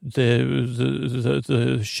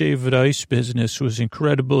the shaved ice business was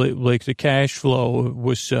incredibly, the cash flow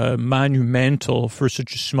was monumental for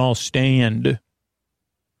such a small stand.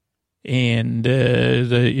 And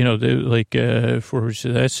Forbridge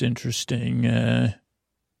said, that's interesting.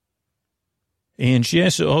 And she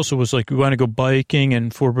also was like, we want to go biking,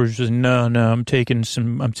 and Forbridge was, no, I'm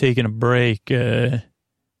taking a break.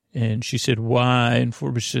 And she said, why? And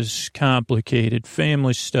Forbridge says, complicated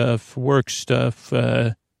family stuff, work stuff.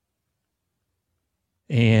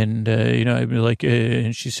 And I'd be like,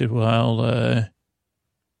 and she said, well,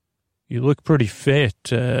 you look pretty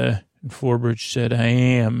fit. And Forbridge said, I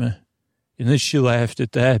am. And then she laughed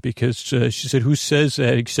at that, because she said, who says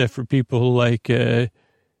that except for people that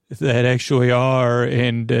actually are?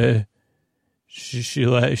 And she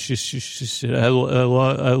said, I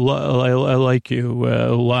like you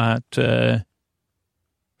a lot.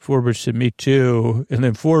 Forbridge said, me too. And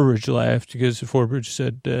then Forbridge laughed, because Forbridge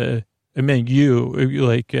said, I meant you,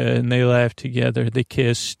 and they laughed together. They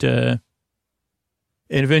kissed.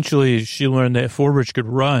 And eventually she learned that Forbridge could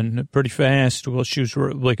run pretty fast while she was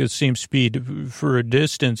at the same speed for a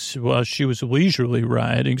distance while she was leisurely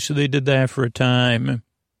riding. So they did that for a time.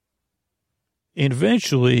 And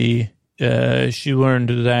eventually she learned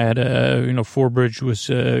that, Forbridge was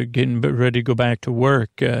getting ready to go back to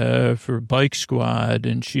work for Bike Squad.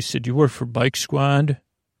 And she said, you work for Bike Squad?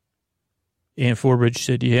 And Forbridge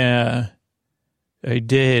said, yeah, I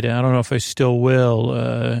did. I don't know if I still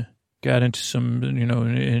will. Got into some,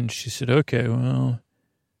 and she said, okay, well.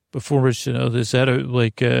 But Forbridge said, oh, is that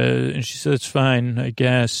and she said, it's fine, I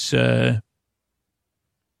guess.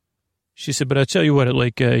 She said, but I tell you what,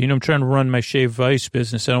 I'm trying to run my shaved ice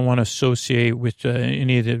business. I don't want to associate with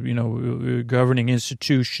any of the, governing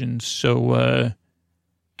institutions. So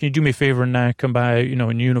can you do me a favor and not come by,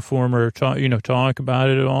 in uniform or talk about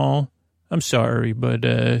it at all? I'm sorry, but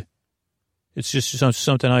it's just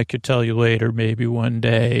something I could tell you later, maybe one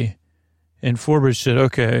day. And Forbridge said,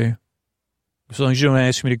 okay, as long as you don't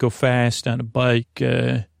ask me to go fast on a bike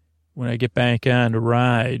when I get back on to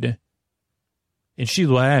ride. And she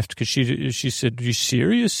laughed, because she said, are you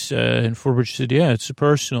serious? And Forbridge said, yeah, it's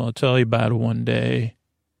personal. I'll tell you about it one day.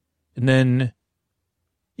 And then,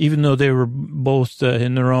 even though they were both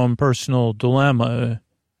in their own personal dilemma,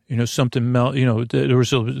 something there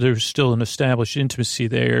was still an established intimacy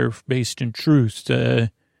there based in truth, but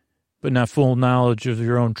not full knowledge of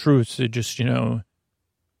your own truth. They just, and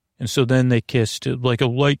so then they kissed, like a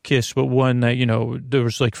light kiss, but one that, there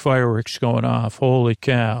was fireworks going off. Holy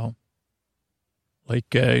cow.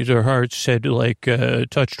 Their hearts had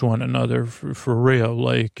touched one another for real,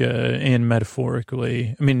 and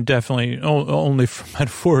metaphorically. I mean, definitely only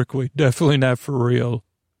metaphorically, definitely not for real,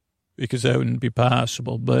 because that wouldn't be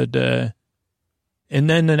possible. But, and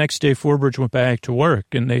then the next day, Forbridge went back to work,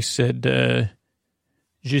 and they said,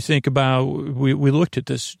 did you think about, we looked at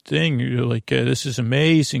this thing, you're like, this is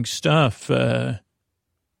amazing stuff. And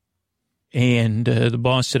the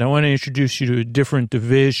boss said, I want to introduce you to a different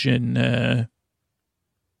division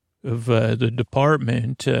of the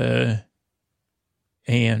department.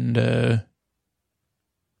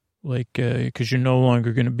 Because you're no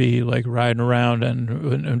longer going to be like riding around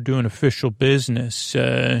and doing official business.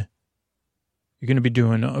 You're going to be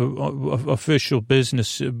doing official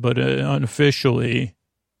business, but unofficially.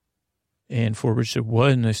 And Furrowed said,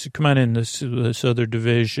 what? And I said, come on in this other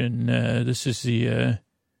division. This is the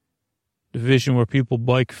division where people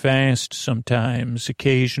bike fast sometimes,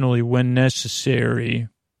 occasionally when necessary.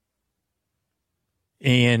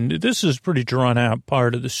 And this is a pretty drawn out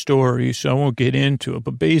part of the story, so I won't get into it.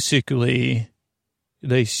 But basically,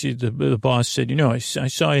 the boss said, I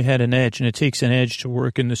saw you had an edge, and it takes an edge to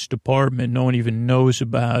work in this department. No one even knows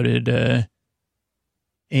about it.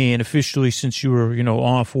 And officially, since you were,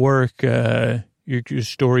 off work, your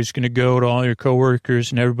story's going to go to all your coworkers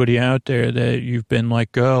and everybody out there that you've been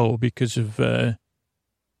let go because of,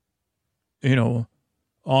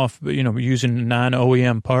 using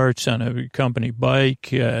non-OEM parts on a company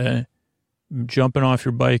bike, jumping off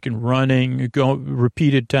your bike and running,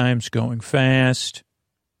 repeated times going fast.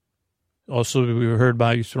 Also, we heard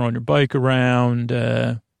about you throwing your bike around.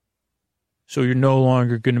 So you're no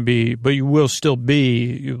longer going to be, but you will still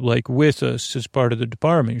be like with us as part of the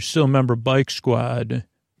department. You're still a member of Bike Squad,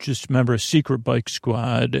 just a member of Secret Bike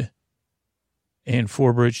Squad. And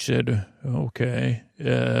Furrowed said, okay,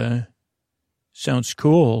 sounds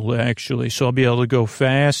cool, actually. So I'll be able to go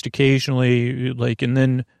fast occasionally, and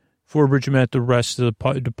then Furrowed met the rest of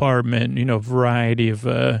the department, variety of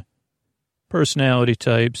personality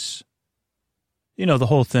types. The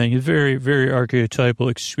whole thing, a very, very archetypal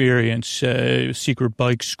experience, Secret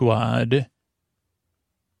Bike Squad.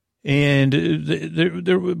 And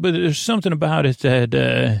but there's something about it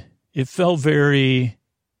that it felt very,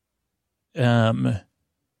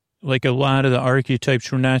 like a lot of the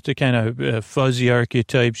archetypes were not the kind of fuzzy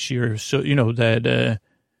archetypes here. So, that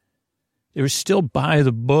it was still by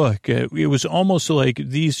the book. It was almost like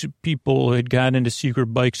these people had got into Secret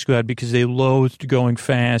Bike Squad because they loathed going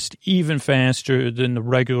fast, even faster than the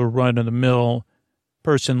regular run-of-the-mill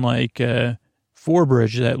person like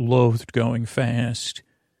Furrowed that loathed going fast.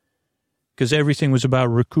 Because everything was about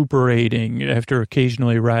recuperating after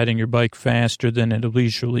occasionally riding your bike faster than at a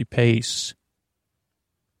leisurely pace.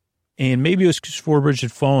 And maybe it was because Furrowed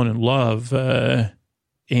had fallen in love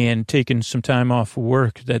and taken some time off of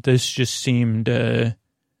work that this just seemed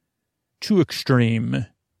too extreme.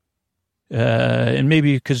 And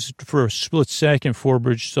maybe because for a split second,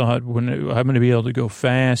 Furrowed thought, when I'm going to be able to go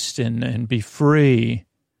fast and be free,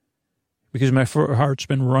 because my heart's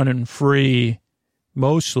been running free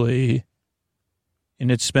mostly, and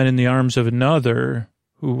it's been in the arms of another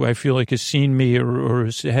who I feel like has seen me or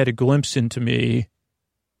has had a glimpse into me,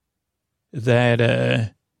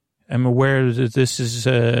 that I'm aware that this is,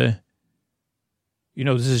 this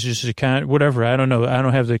is just a kind, whatever. I don't know. I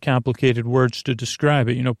don't have the complicated words to describe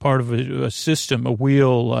it. Part of a system, a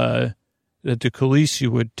wheel that the Khaleesi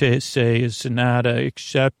would say is not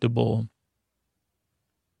acceptable.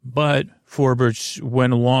 But Furrowed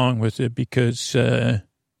went along with it because a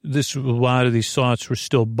lot of these thoughts were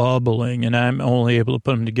still bubbling, and I'm only able to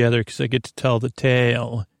put them together because I get to tell the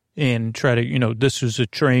tale. And try to, this was a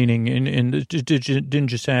training, and it didn't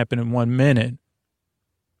just happen in 1 minute.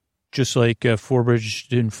 Just like Furrowed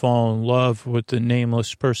didn't fall in love with the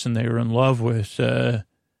nameless person they were in love with in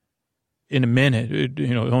a minute.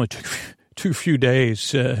 It only took a few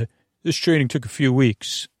days. This training took a few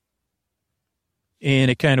weeks.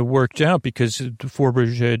 And it kind of worked out because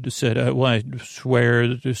Furrowed had said, I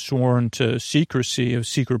sworn to secrecy of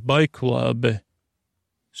Secret Bike Club.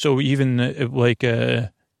 So even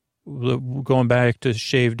going back to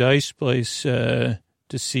Shaved Ice Place to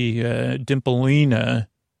see Dimplina,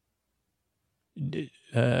 it'd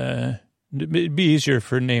be easier if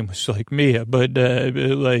her name was like Mia, but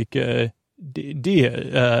Dia.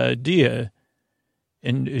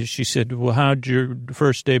 And she said, well, how'd your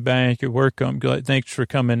first day back at work come? Thanks for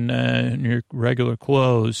coming in your regular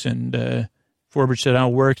clothes. And Furrowed said, I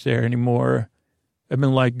don't work there anymore. I've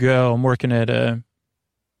been let go. I'm working at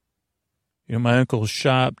my uncle's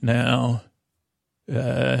shop now,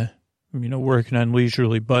 working on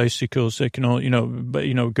leisurely bicycles that can only,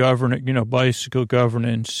 bicycle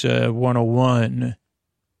governance 101.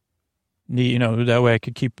 That way I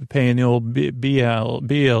could keep paying the old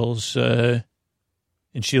bills.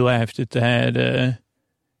 And she laughed at that.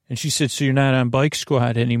 And she said, so you're not on Bike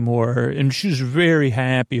Squad anymore. And she was very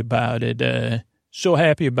happy about it. so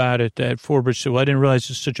happy about it that Forbridge said, well, I didn't realize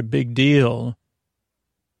it's such a big deal.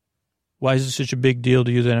 Why is it such a big deal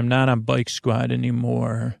to you that I'm not on Bike Squad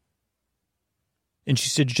anymore? And she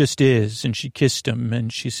said, it just is. And she kissed him.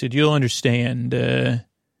 And she said, you'll understand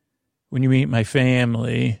when you meet my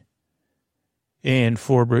family. And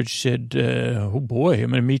Forbridge said, oh, boy, I'm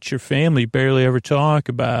going to meet your family. Barely ever talk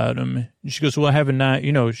about them. And she goes, well, I haven't not,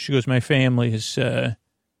 she goes, my family is, she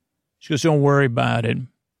goes, don't worry about it.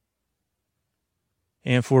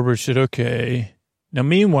 And Forbridge said, okay. Now,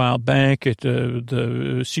 meanwhile, back at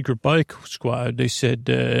the secret bike squad, they said,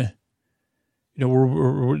 there's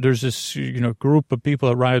this, group of people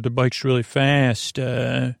that ride their bikes really fast.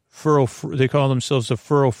 They call themselves the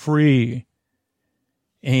Furrow Free.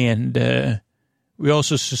 And we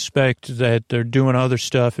also suspect that they're doing other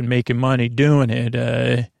stuff and making money doing it.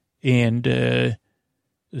 And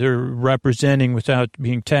they're representing without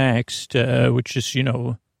being taxed, which is,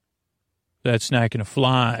 that's not going to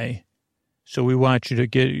fly. So we want you to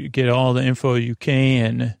get all the info you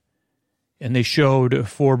can. And they showed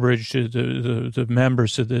Forbridge to the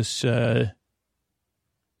members of this. And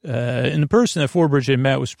the person that Forbridge had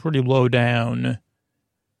met was pretty low down,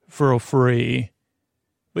 Furrow Free.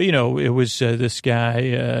 But, it was this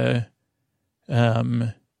guy,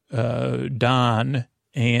 Don,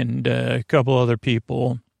 and a couple other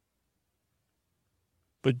people.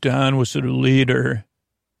 But Don was the leader.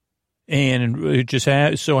 And it just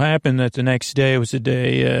so happened that the next day was the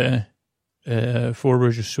day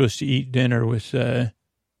Forbridge was supposed to eat dinner with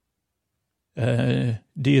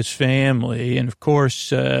Dia's family. And, of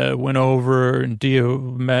course, went over and Dia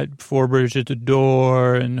met Forbridge at the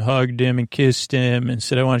door and hugged him and kissed him and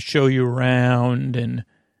said, I want to show you around. And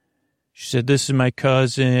she said, this is my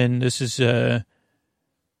cousin. This is her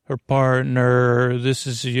partner. This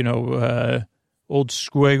is, old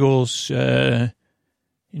Squiggles.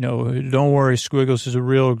 Don't worry, Squiggles is a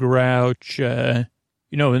real grouch. And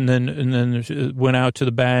then went out to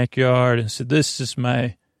the backyard and said, this is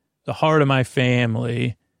the heart of my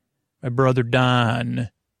family, my brother Don.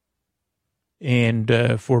 And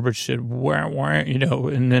Forbridge said, wah,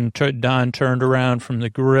 and then Don turned around from the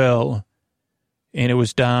grill, and it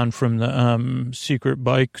was Don from the secret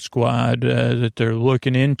bike squad that they're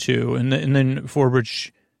looking into. And then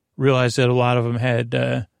Forbridge realized that a lot of them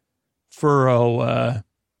had Furrow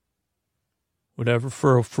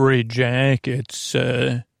Free jackets.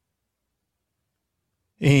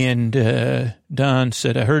 And Don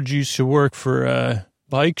said, I heard you used to work for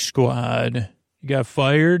Bike Squad. You got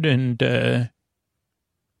fired and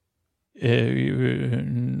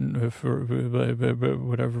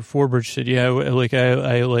whatever. Forbridge said, yeah,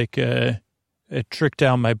 I tricked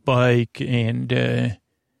out my bike and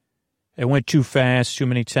I went too fast too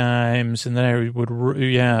many times. And then I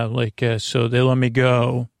would, so they let me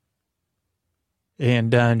go.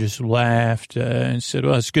 And Don just laughed and said,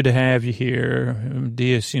 well, it's good to have you here.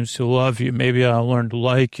 Dia seems to love you. Maybe I'll learn to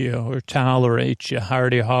like you or tolerate you.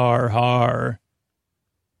 Hardy har.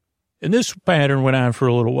 And this pattern went on for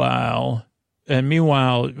a little while. And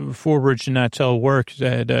meanwhile, Forbridge did not tell work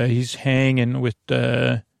that he's hanging with,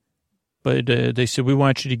 but they said, we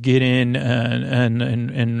want you to get in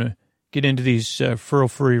and get into these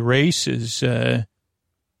furrow-free races where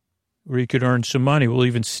you could earn some money. We'll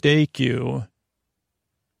even stake you.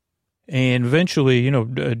 And eventually,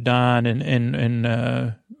 Don and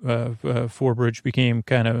Forbridge became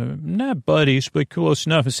kind of not buddies, but close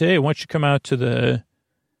enough and say, hey, why don't you come out to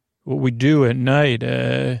what we do at night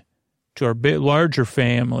to our bit larger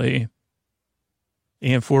family?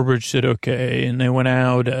 And Forbridge said, okay. And they went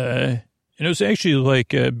out, and it was actually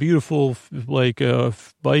like a beautiful, like a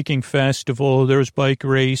biking festival. There was bike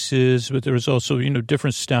races, but there was also,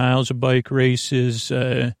 different styles of bike races.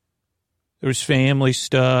 There was family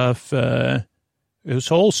stuff. It was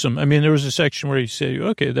wholesome. I mean, there was a section where you say,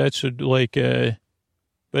 okay, that's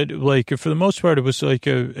but for the most part, it was like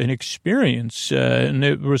an experience. And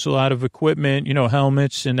there was a lot of equipment,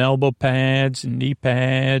 helmets and elbow pads and knee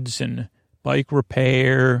pads and bike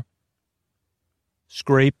repair,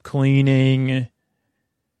 scrape cleaning.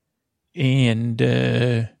 And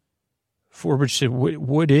Forbridge said,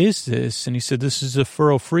 what is this? And he said, this is a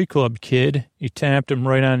Furrow Free Club, kid. He tapped him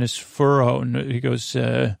right on his furrow. And he goes,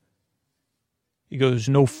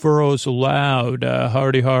 no furrows allowed,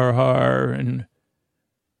 hardy har. And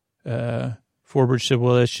Forbridge said,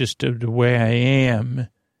 well, that's just the way I am.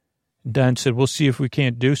 And Don said, we'll see if we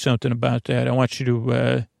can't do something about that. I want you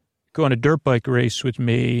to go on a dirt bike race with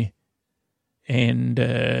me and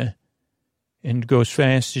go as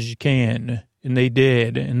fast as you can. And they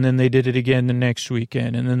did. And then they did it again the next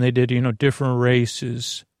weekend. And then they did, different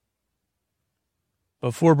races.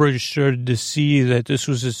 But Forbridge started to see that this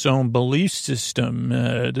was its own belief system,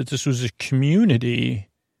 that this was a community.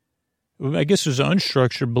 I guess it was an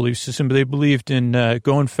unstructured belief system, but they believed in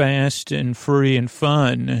going fast and free and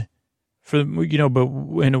fun, but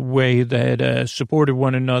in a way that supported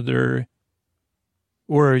one another.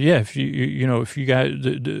 Or if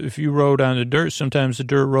if you rode on the dirt, sometimes the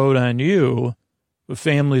dirt rode on you. The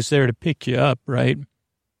family's there to pick you up, right? I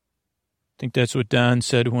think that's what Don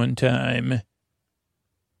said one time.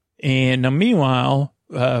 And now, meanwhile,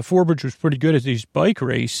 Forbridge was pretty good at these bike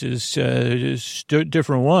races,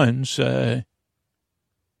 different ones. And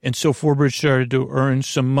so Forbridge started to earn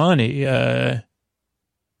some money. And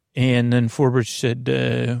then Forbridge said,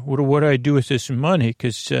 what do I do with this money?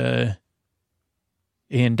 Because, and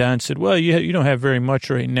Don said, well, you don't have very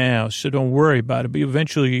much right now, so don't worry about it. But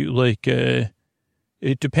eventually,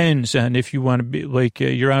 it depends on if you want to be,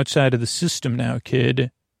 you're outside of the system now,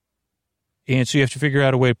 kid. And so you have to figure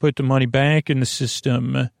out a way to put the money back in the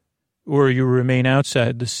system, or you remain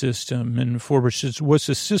outside the system. And Forbridge says, what's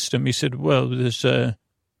the system? He said, well, we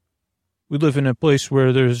live in a place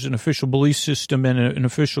where there's an official belief system and an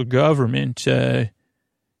official government, and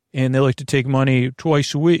they like to take money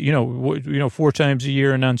twice a week, 4 times a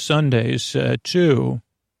year and on Sundays, too,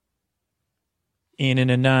 and in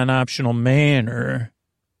a non-optional manner.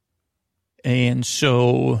 And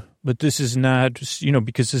so... But this is not,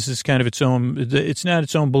 because this is kind of it's not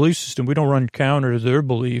its own belief system. We don't run counter to their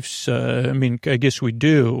beliefs. I guess we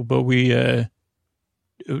do, but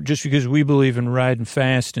just because we believe in riding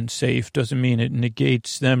fast and safe doesn't mean it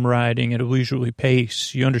negates them riding at a leisurely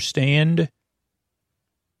pace. You understand?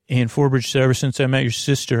 And Forbridge said, ever since I met your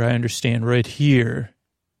sister, I understand right here.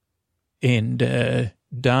 And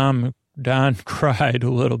Don cried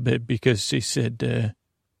a little bit because he said,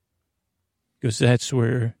 because that's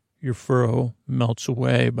where your furrow melts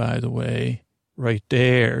away, by the way, right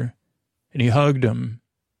there. And he hugged him.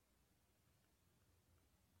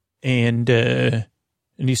 And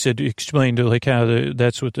he said, explained how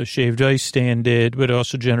that's what the shaved ice stand did, but it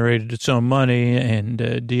also generated its own money,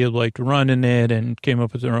 and Dia liked running it and came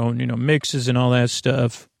up with their own, mixes and all that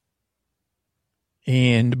stuff.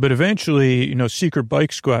 But eventually, Secret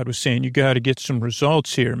Bike Squad was saying, you got to get some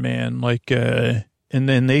results here, man. And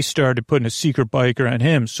then they started putting a secret biker on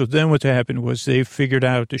him. So then what happened was they figured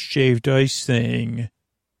out the shaved ice thing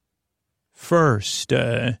first.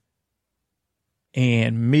 And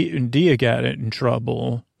Dia got in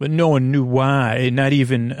trouble, but no one knew why. Not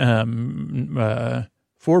even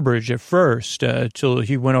Forbridge at first, till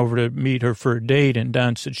he went over to meet her for a date. And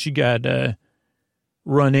Don said she got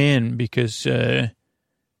run in because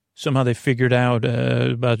somehow they figured out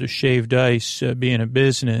about the shaved ice being a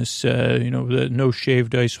business. The no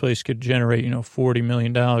shaved ice place could generate, $40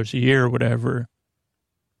 million a year or whatever.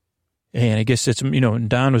 And I guess that's, and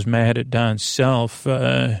Don was mad at Don's self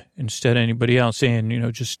instead of anybody else.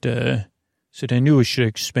 And, said, I knew we should have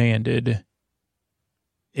expanded.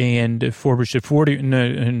 And Forbridge said 40,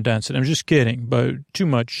 and Don said, I'm just kidding, but too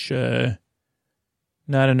much, not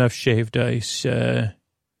enough shaved ice.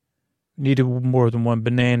 Needed more than one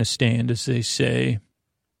banana stand, as they say.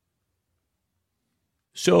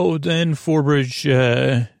 So then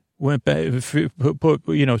Forbridge went back, put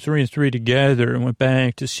 3 and 3 together and went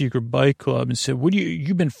back to Secret Bike Club and said,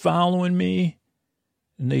 you been following me?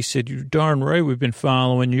 And they said, you're darn right we've been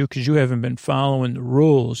following you because you haven't been following the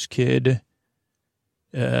rules, kid.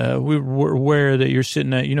 We were aware that you're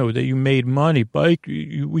sitting at, that you made money. Bike,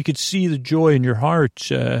 we could see the joy in your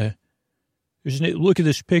heart. Look at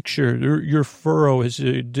this picture. Your furrow has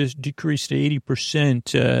decreased to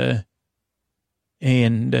 80%,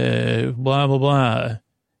 and blah, blah, blah.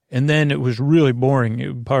 And then it was really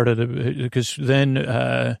boring because then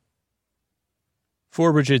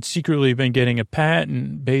Forbridge had secretly been getting a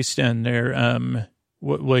patent based on their,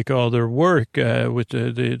 all their work with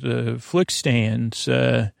the flick stands,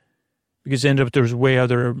 because ended up there was way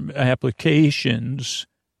other applications.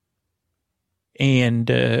 And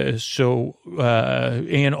also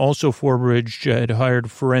Forbridge had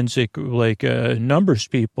hired forensic, numbers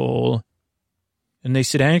people. And they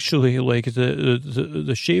said, actually,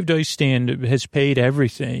 the shaved ice stand has paid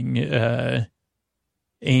everything. And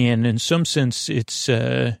in some sense, it's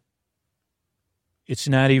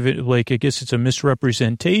not even, I guess it's a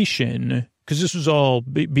misrepresentation, because this was all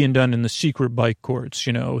being done in the secret bike courts,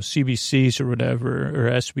 CBCs or whatever,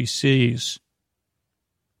 or SBCs.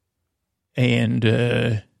 And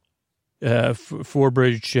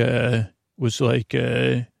Forbridge was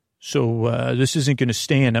so this isn't going to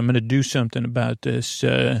stand. I'm going to do something about this.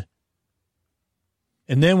 And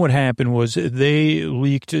And then what happened was they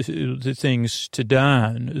leaked the things to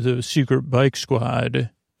Don, the secret bike squad,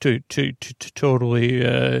 to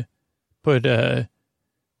totally put so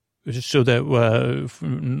that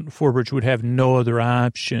Forbridge would have no other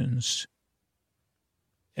options.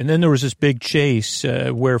 And then there was this big chase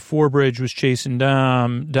where Forbridge was chasing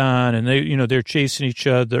Don, and they're chasing each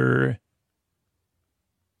other.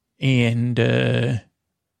 And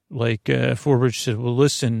Forbridge said, "Well,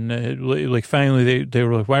 listen." Finally, they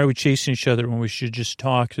were like, "Why are we chasing each other when we should just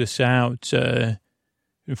talk this out?" And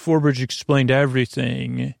Forbridge explained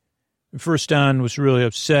everything. And first, Don was really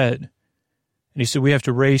upset, and he said, "We have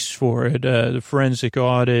to race for it, the forensic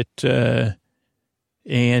audit, and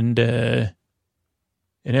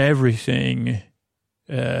everything,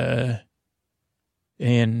 and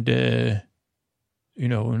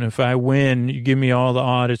if I win, you give me all the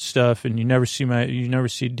audit stuff, and you never see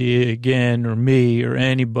Dia again, or me, or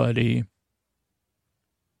anybody."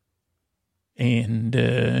 But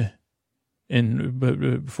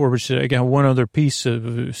Forbridge said, "I got one other piece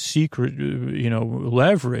of secret,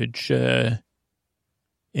 leverage." And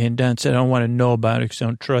Don said, "I don't want to know about it because I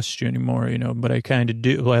don't trust you anymore, but I kind of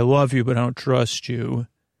do. Well, I love you, but I don't trust you.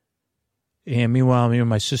 And meanwhile, me and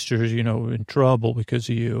my sister's, in trouble because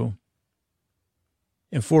of you."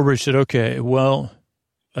 And Forbridge said, "Okay, well,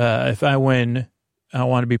 if I win, I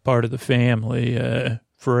want to be part of the family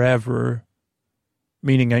forever.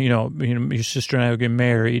 Meaning, your sister and I will get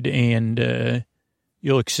married, and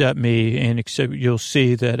you'll accept me, and you'll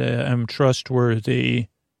see that I'm trustworthy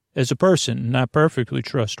as a person, not perfectly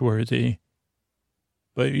trustworthy.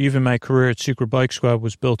 But even my career at Secret Bike Squad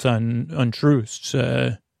was built on untruths."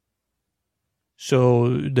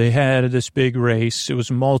 So they had this big race. It was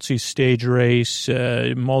a multi-stage race,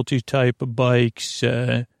 multi-type of bikes.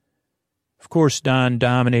 Of course, Don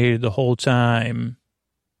dominated the whole time.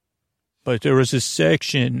 But there was a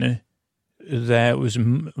section that was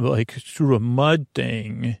like through a mud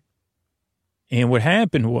thing. And what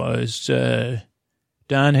happened was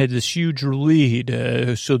Don had this huge lead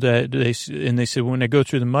so that they said, when I go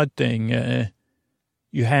through the mud thing,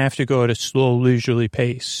 you have to go at a slow, leisurely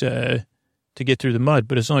pace to get through the mud.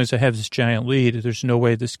 But as long as I have this giant lead, there's no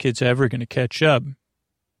way this kid's ever going to catch up.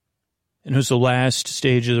 And it was the last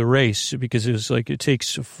stage of the race because it was like it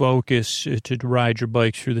takes focus to ride your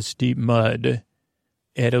bike through this deep mud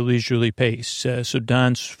at a leisurely pace. So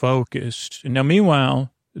Don's focused. Now,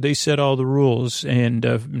 meanwhile, they set all the rules, and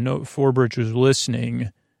Forbridge was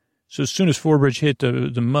listening. So as soon as Forbridge hit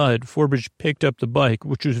the mud, Forbridge picked up the bike,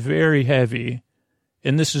 which was very heavy.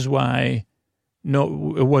 And this is why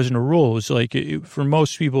it wasn't a rule. It was like, for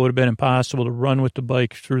most people, it would have been impossible to run with the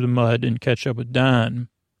bike through the mud and catch up with Don.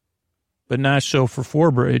 But not so for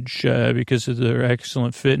Forbridge because of their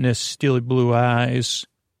excellent fitness, steely blue eyes,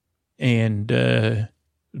 and their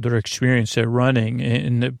experience at running,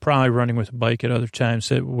 and probably running with a bike at other times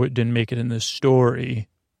that didn't make it in this story.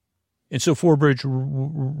 And so Forbridge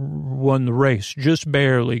won the race, just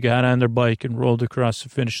barely, got on their bike and rolled across the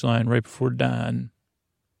finish line right before Don.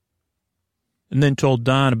 And then told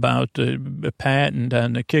Don about the patent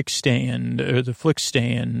on the kickstand, or the flick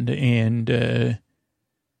stand, and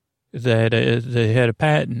that they had a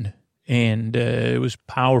patent, and it was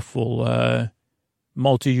powerful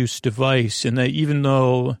multi-use device, and that even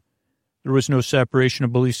though there was no separation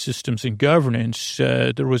of belief systems and governance,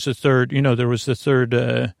 there was a third, the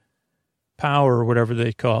third power, or whatever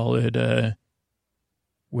they call it,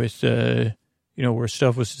 with, where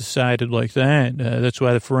stuff was decided like that. That's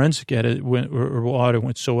why the forensic audit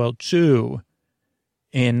went so well, too.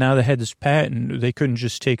 And now they had this patent. They couldn't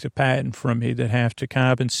just take the patent from me. They'd have to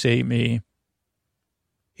compensate me.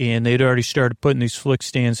 And they'd already started putting these flick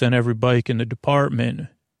stands on every bike in the department,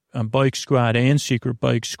 on Bike Squad and Secret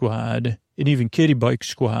Bike Squad, and even Kitty Bike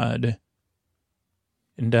Squad.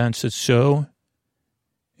 And Don said, so?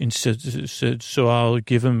 And said, so I'll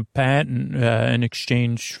give him a patent in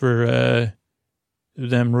exchange for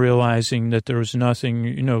them realizing that there was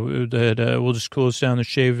nothing, that we'll just close down the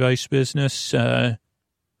shaved ice business and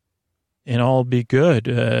all be good.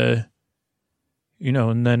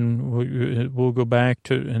 And then we'll go back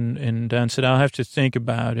to, and Don said, I'll have to think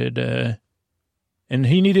about it. And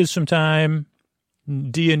he needed some time.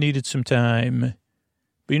 Dia needed some time.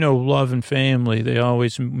 But, love and family, they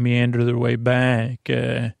always meander their way back.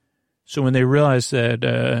 So when they realized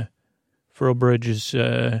that Furrowbridge's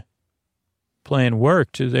plan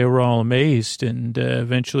worked, they were all amazed. And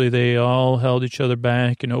eventually they all held each other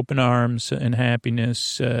back in open arms and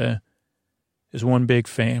happiness as one big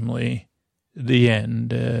family. The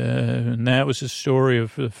end. And that was the story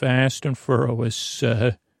of the Fast and Furrowous.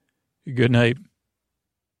 Good night.